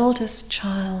the eldest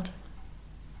child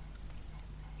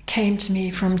came to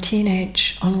me from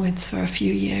teenage onwards for a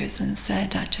few years and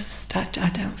said, I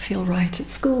don't feel right at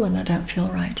school, and I don't feel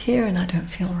right here, and I don't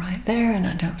feel right there, and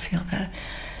I don't feel that.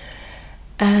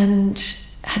 And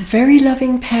had very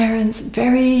loving parents,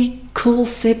 very cool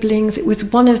siblings. It was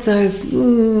one of those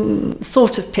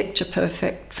sort of picture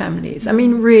perfect families. I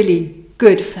mean, really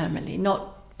good family, not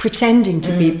pretending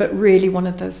to be, but really one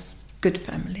of those good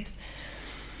families.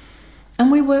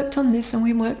 And we worked on this and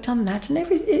we worked on that, and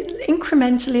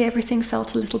incrementally everything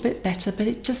felt a little bit better, but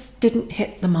it just didn't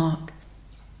hit the mark.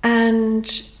 And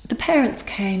the parents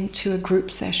came to a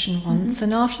group session once,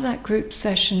 and after that group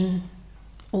session,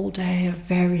 all day of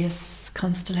various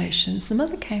constellations, the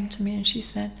mother came to me and she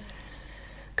said,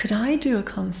 could I do a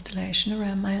constellation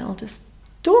around my eldest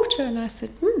daughter? And I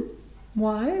said,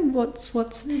 why?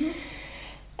 What's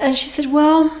And she said,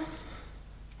 well,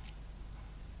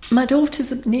 my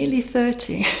daughter's nearly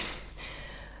 30,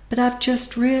 but I've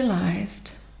just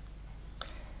realised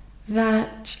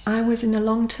that I was in a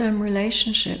long-term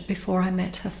relationship before I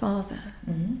met her father.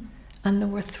 And there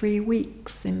were 3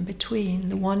 weeks in between,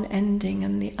 the one ending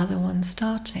and the other one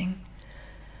starting.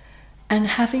 And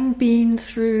having been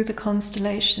through the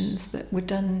constellations that were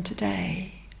done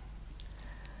today,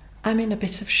 I'm in a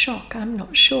bit of shock. I'm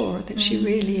not sure that she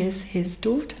really is his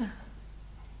daughter.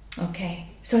 Okay.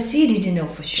 So she didn't know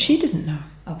for sure? She didn't know.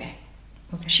 Okay.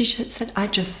 She said, I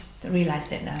just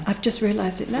realized it now. I've just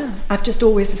realised it now. I've just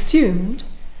always assumed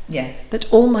that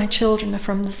all my children are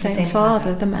from the same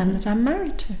father, the man that I'm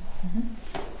married to.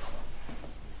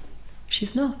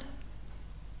 She's not.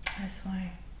 That's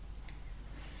why.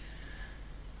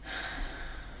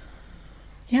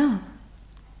 Yeah.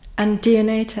 And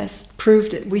DNA tests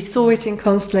proved it. We saw it in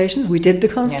constellations. We did the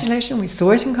constellation. We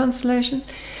saw it in constellations.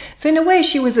 So in a way,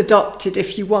 she was adopted,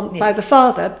 if you want, by the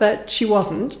father, but she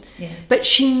wasn't. But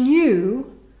she knew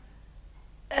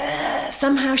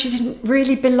somehow she didn't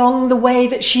really belong the way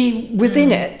that she was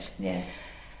in it.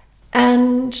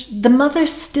 And the mother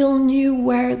still knew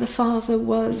where the father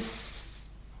was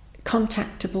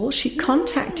contactable. She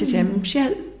contacted him. She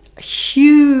had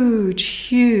huge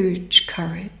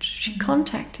courage. She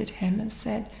contacted him and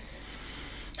said,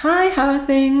 hi, how are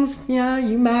things? Yeah,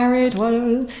 you married?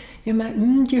 Well,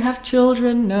 do you have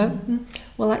children? No.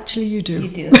 Well, actually you do. You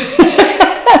do.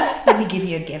 Let me give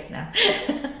you a gift now.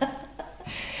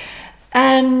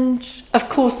 And of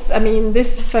course, I mean,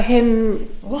 this for him...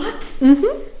 What?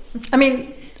 I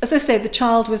mean, as I say, the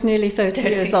child was nearly 30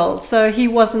 years old, so he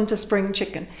wasn't a spring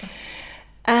chicken.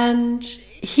 And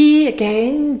he,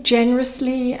 again,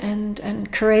 generously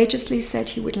and courageously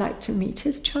said he would like to meet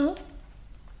his child.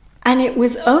 And it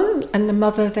was and the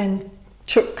mother then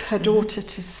took her daughter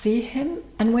to see him.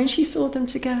 And when she saw them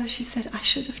together, she said, I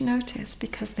should have noticed,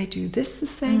 because they do this the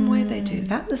same way, they do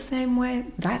that the same way,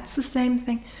 that's the same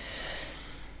thing.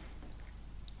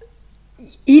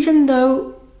 Even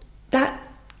though that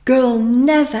girl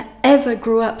never ever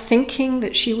grew up thinking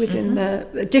that she was in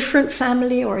a different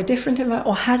family or a different environment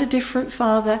or had a different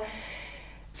father,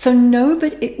 so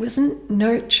it wasn't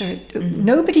nurtured.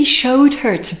 Nobody showed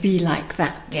her to be like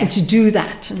that and to do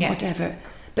that and whatever,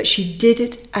 but she did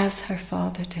it as her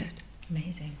father did.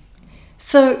 Amazing.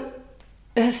 So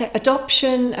as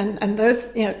adoption and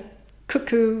those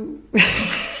cuckoo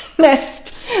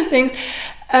nest things,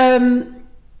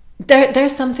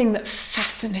 there's something that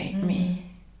fascinates me.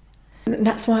 And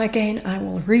that's why, again, I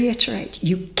will reiterate,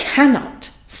 you cannot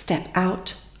step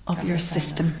out of your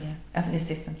system. Of the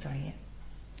system,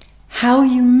 How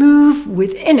you move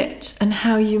within it and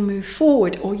how you move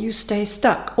forward, or you stay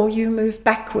stuck, or you move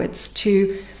backwards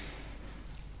to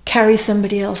carry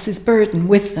somebody else's burden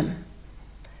with them.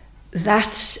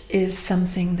 That is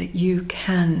something that you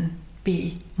can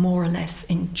be more or less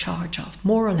in charge of.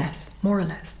 More or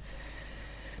less.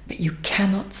 But you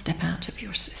cannot step out of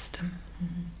your system.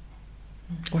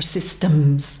 Or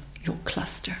systems, your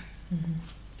cluster.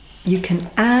 You can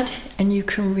add and you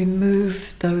can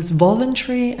remove those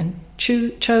voluntary and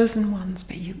chosen ones,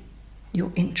 but you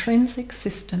Your intrinsic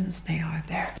systems, they are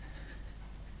there.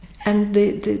 And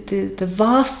the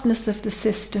vastness of the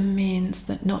system means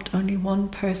that not only one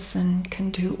person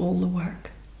can do all the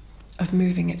work of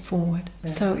moving it forward. Right.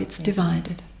 So it's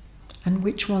divided. And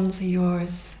which ones are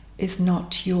yours is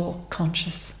not your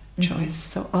conscious choice.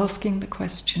 So asking the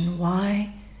question,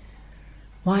 why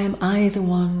am I the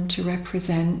one to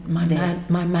represent my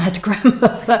mad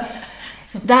grandmother?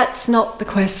 That's not the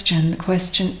question. The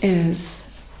question is,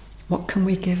 what can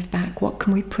we give back? What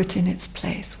can we put in its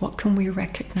place? What can we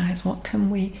recognize? What can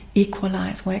we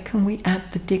equalize? Where can we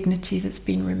add the dignity that's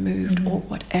been removed, or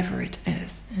whatever it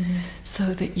is,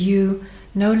 so that you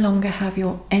no longer have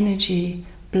your energy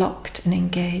blocked and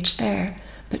engaged there,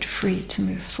 but free to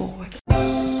move forward.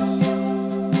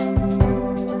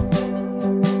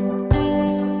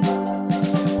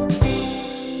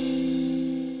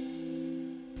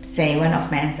 Say one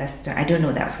of my ancestors, I don't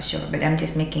know that for sure, but I'm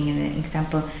just making an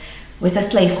example, was a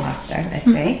slave master, let's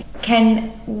say. Can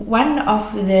one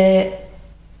of the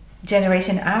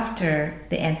generation after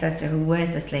the ancestor who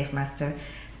was a slave master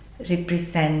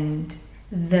represent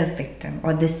the victim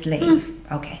or the slave?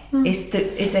 Okay. It's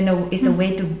a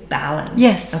way to balance.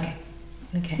 Yes.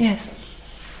 Okay. Yes.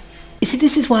 You see,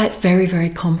 this is why it's very, very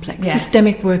complex. Yeah.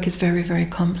 Systemic work is very, very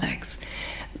complex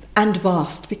and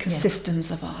vast, because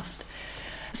systems are vast.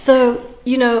 So,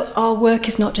 our work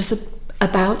is not just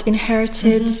about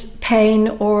inherited pain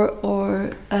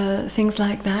or things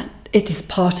like that. It is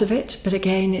part of it, but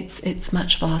again, it's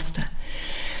much vaster.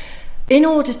 In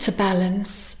order to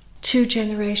balance, 2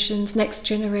 generations, next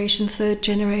generation, 3rd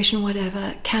generation,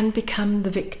 whatever, can become the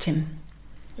victim,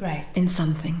 right, in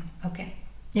something. Okay.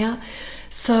 Yeah.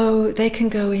 So they can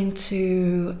go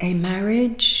into a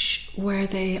marriage where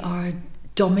they are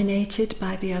dominated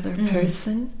by the other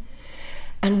person.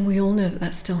 And we all know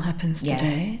that still happens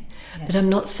today. Yes. But I'm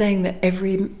not saying that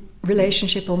every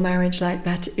relationship or marriage like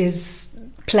that is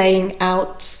playing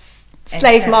out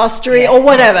slave mastery or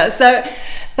whatever. So,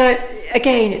 but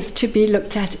again, it's to be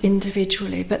looked at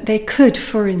individually. But they could,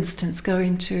 for instance, go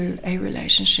into a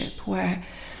relationship where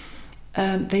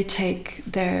they take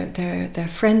their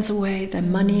friends away, their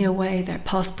money away, their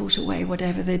passport away,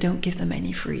 whatever. They don't give them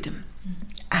any freedom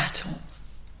at all.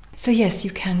 So yes, you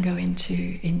can go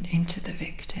into the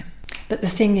victim. But the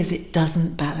thing is, it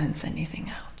doesn't balance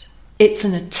anything out. It's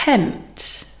an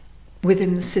attempt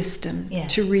within the system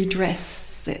to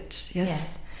redress it,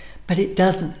 yes? But it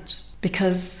doesn't,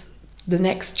 because the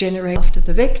next generation after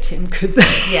the victim could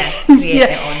create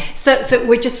their own. So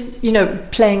we're just,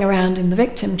 playing around in the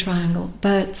victim triangle.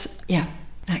 But yeah,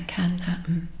 that can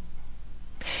happen.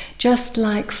 Just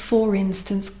like, for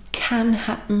instance, can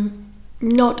happen,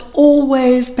 not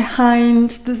always behind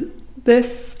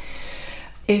this,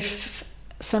 if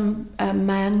some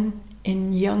man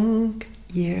in young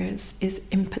years is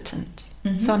impotent.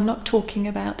 So I'm not talking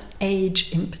about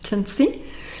age impotency,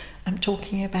 I'm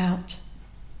talking about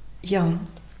young.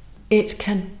 It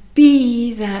can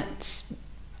be that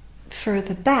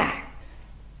further back,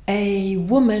 a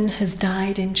woman has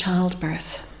died in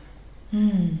childbirth,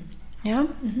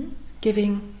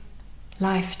 giving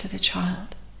life to the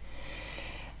child.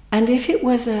 And if it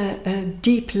was a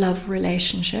deep love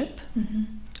relationship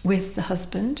with the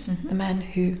husband, the man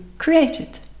who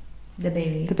created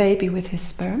the baby with his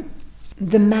sperm,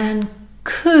 the man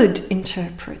could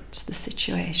interpret the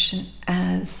situation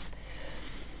as,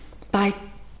 by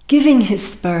giving his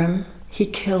sperm, he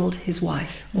killed his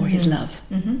wife or his love.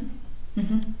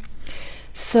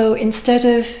 So instead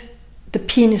of the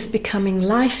penis becoming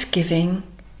life-giving,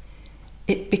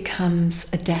 it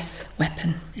becomes a death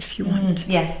weapon, if you want.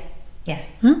 Yes.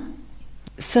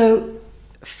 So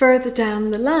further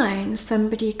down the line,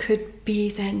 somebody could be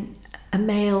then a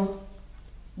male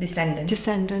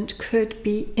descendant could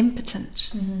be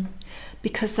impotent,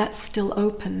 because that's still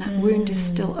open, that wound is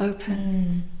still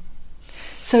open.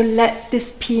 So let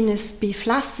this penis be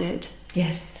flaccid.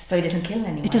 Yes, so it doesn't kill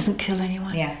anyone. It doesn't kill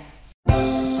anyone. Yeah.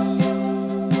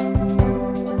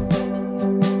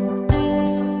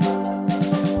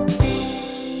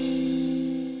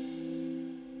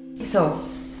 So,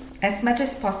 as much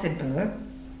as possible,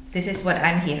 this is what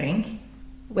I'm hearing,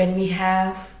 when we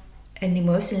have an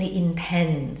emotionally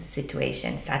intense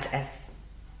situation, such as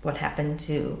what happened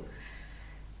to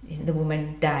the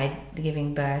woman died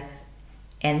giving birth,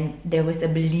 and there was a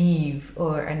belief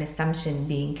or an assumption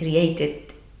being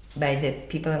created by the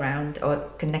people around or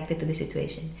connected to the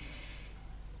situation,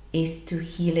 is to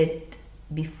heal it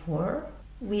before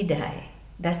we die.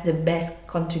 That's the best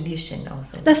contribution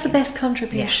also. That's the best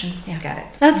contribution. Yeah. Got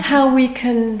it. That's how we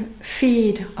can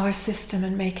feed our system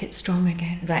and make it strong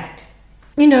again. Right.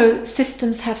 You know,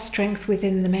 systems have strength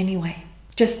within them anyway,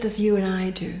 just as you and I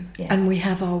do. Yes. And we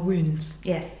have our wounds.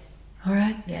 Yes. All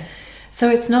right? Yes. So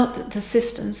it's not that the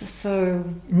systems are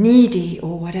so needy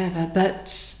or whatever,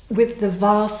 but with the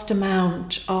vast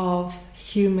amount of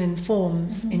human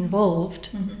forms involved,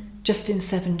 just in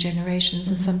 7 generations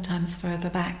and sometimes further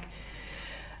back,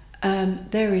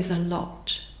 there is a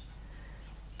lot.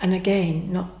 And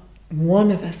again, not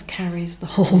one of us carries the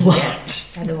whole lot.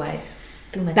 Yes. Otherwise,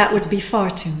 too much. That would be far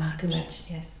too much. Too much,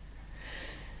 yes.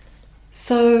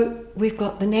 So we've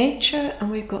got the nature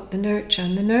and we've got the nurture.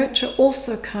 And the nurture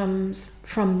also comes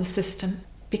from the system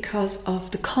because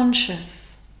of the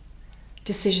conscious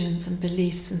decisions and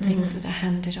beliefs and things that are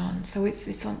handed on. So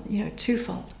it's on, you know,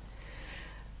 twofold.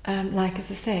 Like,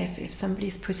 as I say, if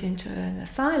somebody's put into an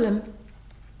asylum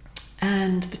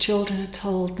and the children are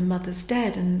told the mother's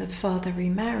dead and the father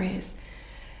remarries,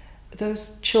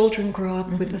 those children grow up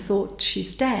with the thought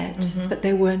she's dead, but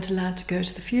they weren't allowed to go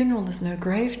to the funeral, there's no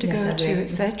grave to go to,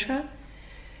 etc.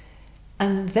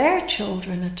 And their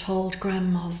children are told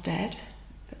grandma's dead,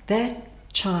 but their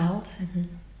child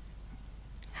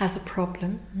has a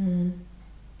problem,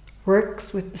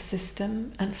 works with the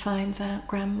system and finds out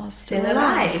grandma's still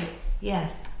alive.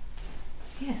 Yes.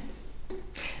 Yes.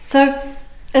 So,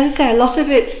 as I say, a lot of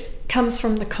it comes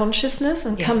from the consciousness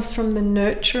and Yes. comes from the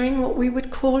nurturing, what we would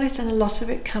call it, and a lot of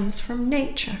it comes from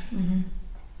nature,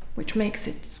 which makes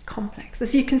it complex.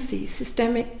 As you can see,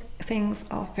 systemic things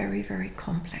are very, very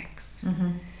complex.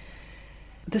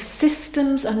 The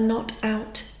systems are not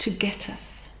out to get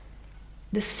us.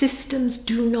 The systems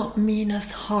do not mean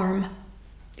us harm.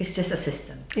 It's just a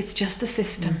system. It's just a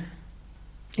system.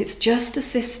 It's just a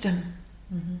system.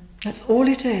 That's all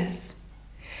it is.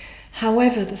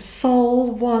 However, the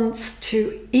soul wants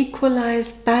to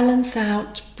equalize, balance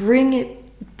out, bring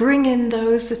in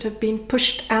those that have been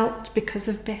pushed out because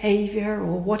of behavior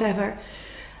or whatever,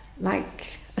 like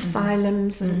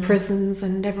asylums and prisons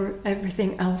and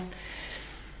everything else,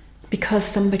 because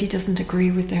somebody doesn't agree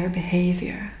with their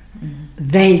behavior.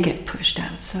 They get pushed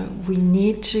out. So we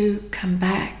need to come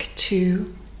back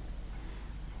to,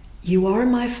 you are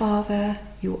my father,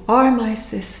 you are my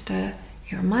sister,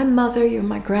 you're my mother, you're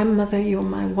my grandmother, you're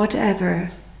my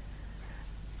whatever,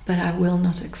 but I will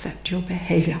not accept your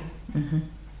behavior.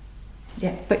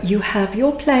 Yeah. But you have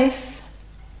your place.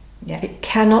 Yeah. It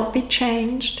cannot be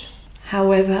changed.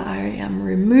 However, I am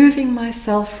removing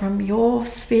myself from your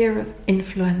sphere of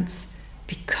influence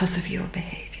because of your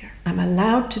behavior. I'm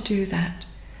allowed to do that,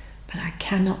 but I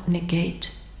cannot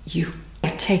negate you. I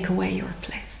take away your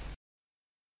place.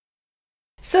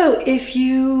 So, if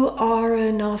you are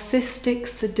a narcissistic,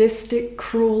 sadistic,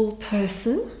 cruel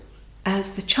person,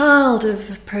 as the child of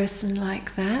a person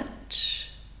like that,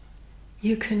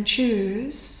 you can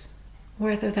choose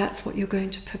whether that's what you're going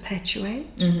to perpetuate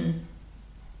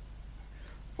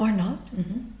or not.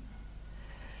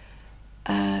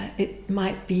 It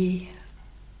might be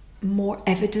more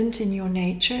evident in your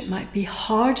nature. It might be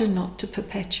harder not to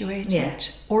perpetuate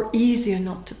it, or easier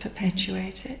not to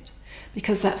perpetuate it,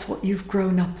 because that's what you've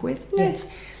grown up with.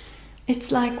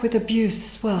 It's like with abuse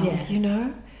as well, you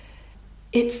know.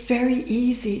 It's very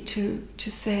easy to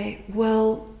say,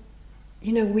 well,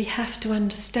 you know, we have to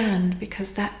understand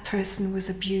because that person was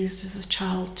abused as a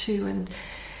child too,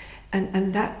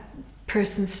 and that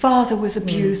person's father was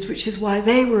abused, which is why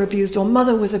they were abused, or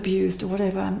mother was abused, or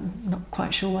whatever. I'm not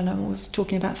quite sure when I was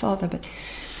talking about father, but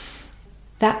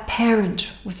that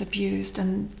parent was abused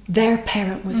and their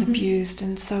parent was abused,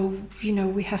 and so, you know,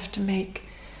 we have to make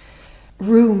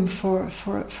room for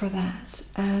that.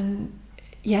 And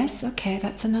yes, okay,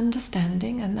 that's an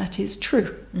understanding, and that is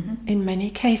true in many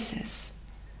cases.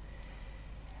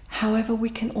 However, we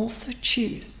can also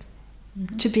choose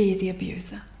to be the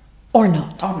abuser or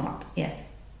not. Or not,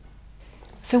 yes.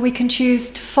 So we can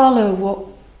choose to follow what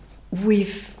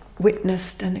we've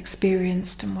witnessed and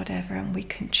experienced and whatever, and we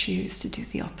can choose to do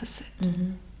the opposite.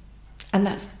 And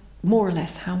that's more or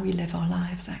less how we live our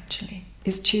lives, actually,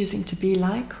 is choosing to be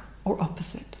like or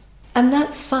opposite. And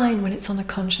that's fine when it's on a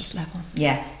conscious level.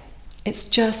 Yeah. It's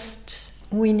just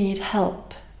we need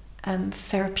help and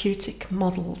therapeutic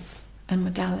models and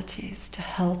modalities to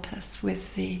help us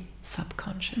with the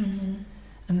subconscious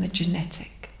and the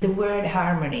genetic. The word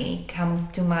harmony comes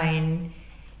to mind.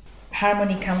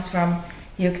 Harmony comes from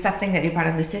you accepting that you're part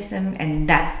of the system and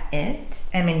that's it.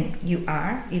 I mean, you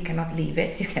cannot leave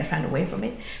it, you can run away from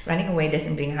it. Running away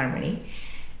doesn't bring harmony.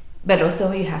 But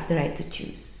also you have the right to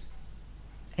choose.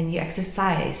 And you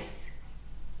exercise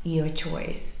your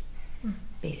choice,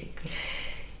 basically.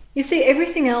 You see,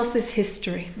 everything else is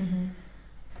history.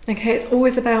 Okay, it's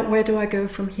always about where do I go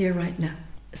from here right now.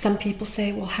 some people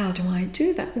say, well, how do I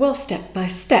do that? Well, step by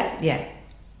step. Yeah.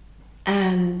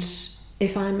 And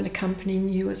if I'm accompanying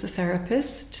you as a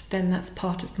therapist, then that's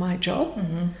part of my job.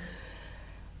 Mm-hmm.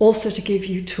 Also to give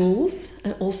you tools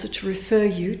and also to refer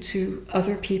you to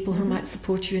other people who might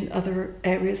support you in other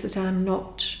areas that I'm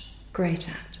not great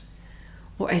at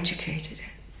or educated in.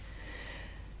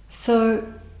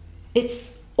 So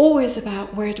it's always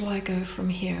about, where do I go from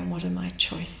here and what are my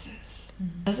choices?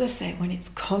 Mm-hmm. As I say, when it's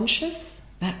conscious,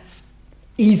 that's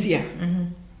easier. Mm-hmm.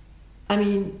 I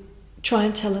mean, try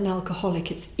and tell an alcoholic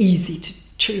it's easy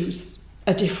to choose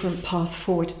a different path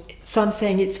forward. So I'm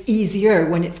saying it's easier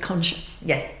when it's conscious.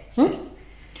 Yes. Yes.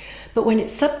 But when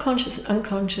it's subconscious and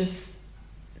unconscious,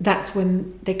 that's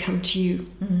when they come to you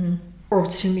or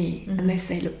to me and they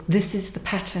say, look, this is the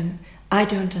pattern. I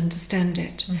don't understand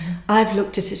it. I've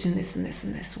looked at it in this and this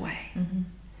and this way.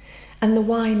 And the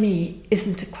why me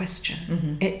isn't a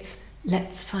question. It's,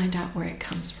 let's find out where it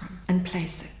comes from and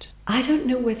place it. I don't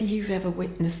know whether you've ever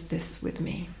witnessed this with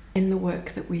me in the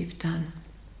work that we've done,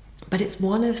 but it's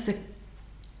one of the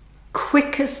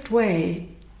quickest way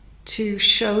to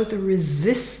show the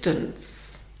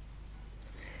resistance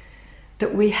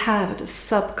that we have at a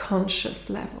subconscious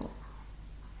level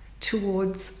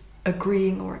towards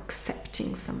agreeing or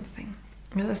accepting something.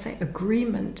 As I say,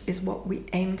 agreement is what we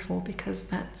aim for because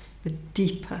that's the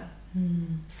deeper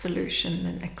solution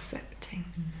than accepting.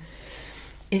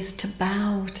 Is to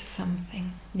bow to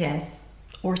something. Yes.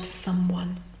 Or to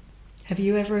someone. Have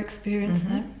you ever experienced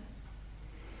that?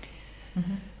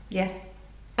 Yes.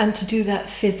 And to do that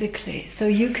physically. So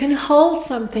you can hold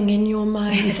something in your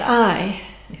mind's eye.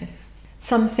 Yes.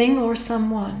 Something or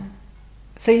someone.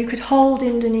 So you could hold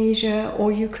Indonesia,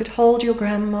 or you could hold your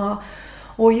grandma,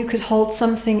 or you could hold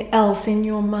something else in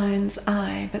your mind's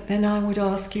eye. But then I would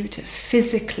ask you to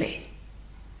physically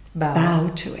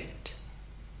bow to it.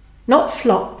 Not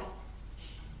flop,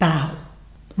 bow.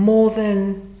 More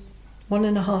than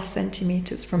 1.5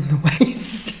 centimeters from the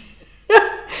waist.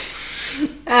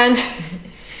 And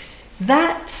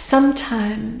that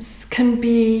sometimes can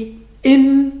be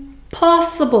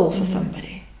impossible for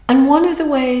somebody. And one of the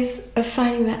ways of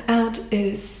finding that out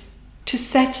is to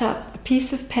set up a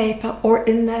piece of paper or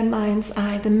in their mind's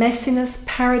eye the messiness,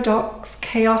 paradox,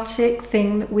 chaotic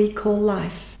thing that we call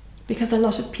life. Because a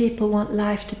lot of people want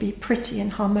life to be pretty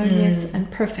and harmonious and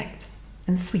perfect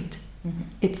and sweet.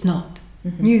 It's not.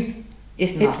 News.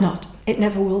 It's not. It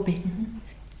never will be.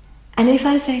 And if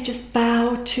I say just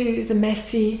bow to the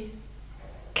messy,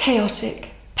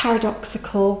 chaotic,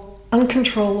 paradoxical,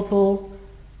 uncontrollable,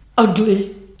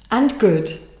 ugly, and good,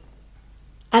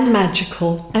 and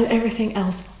magical, and everything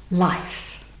else,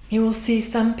 life. You will see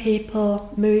some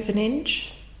people move an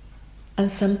inch, and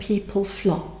some people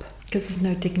flop, because there's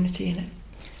no dignity in it.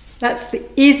 That's the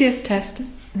easiest test.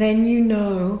 Then you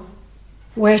know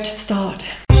where to start.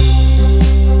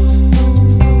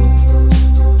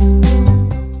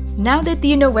 Now that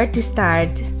you know where to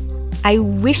start, I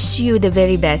wish you the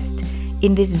very best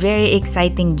in this very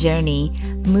exciting journey,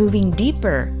 moving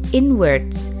deeper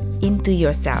inwards into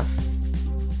yourself.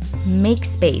 Make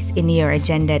space in your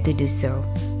agenda to do so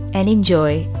and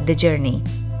enjoy the journey.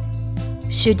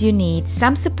 Should you need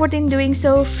some support in doing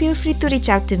so, feel free to reach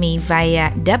out to me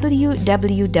via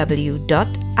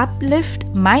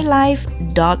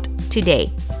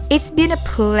www.upliftmylife.today. It's been a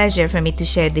pleasure for me to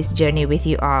share this journey with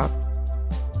you all.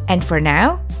 And for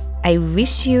now, I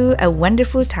wish you a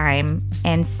wonderful time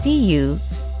and see you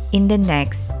in the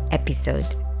next episode.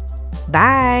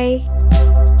 Bye!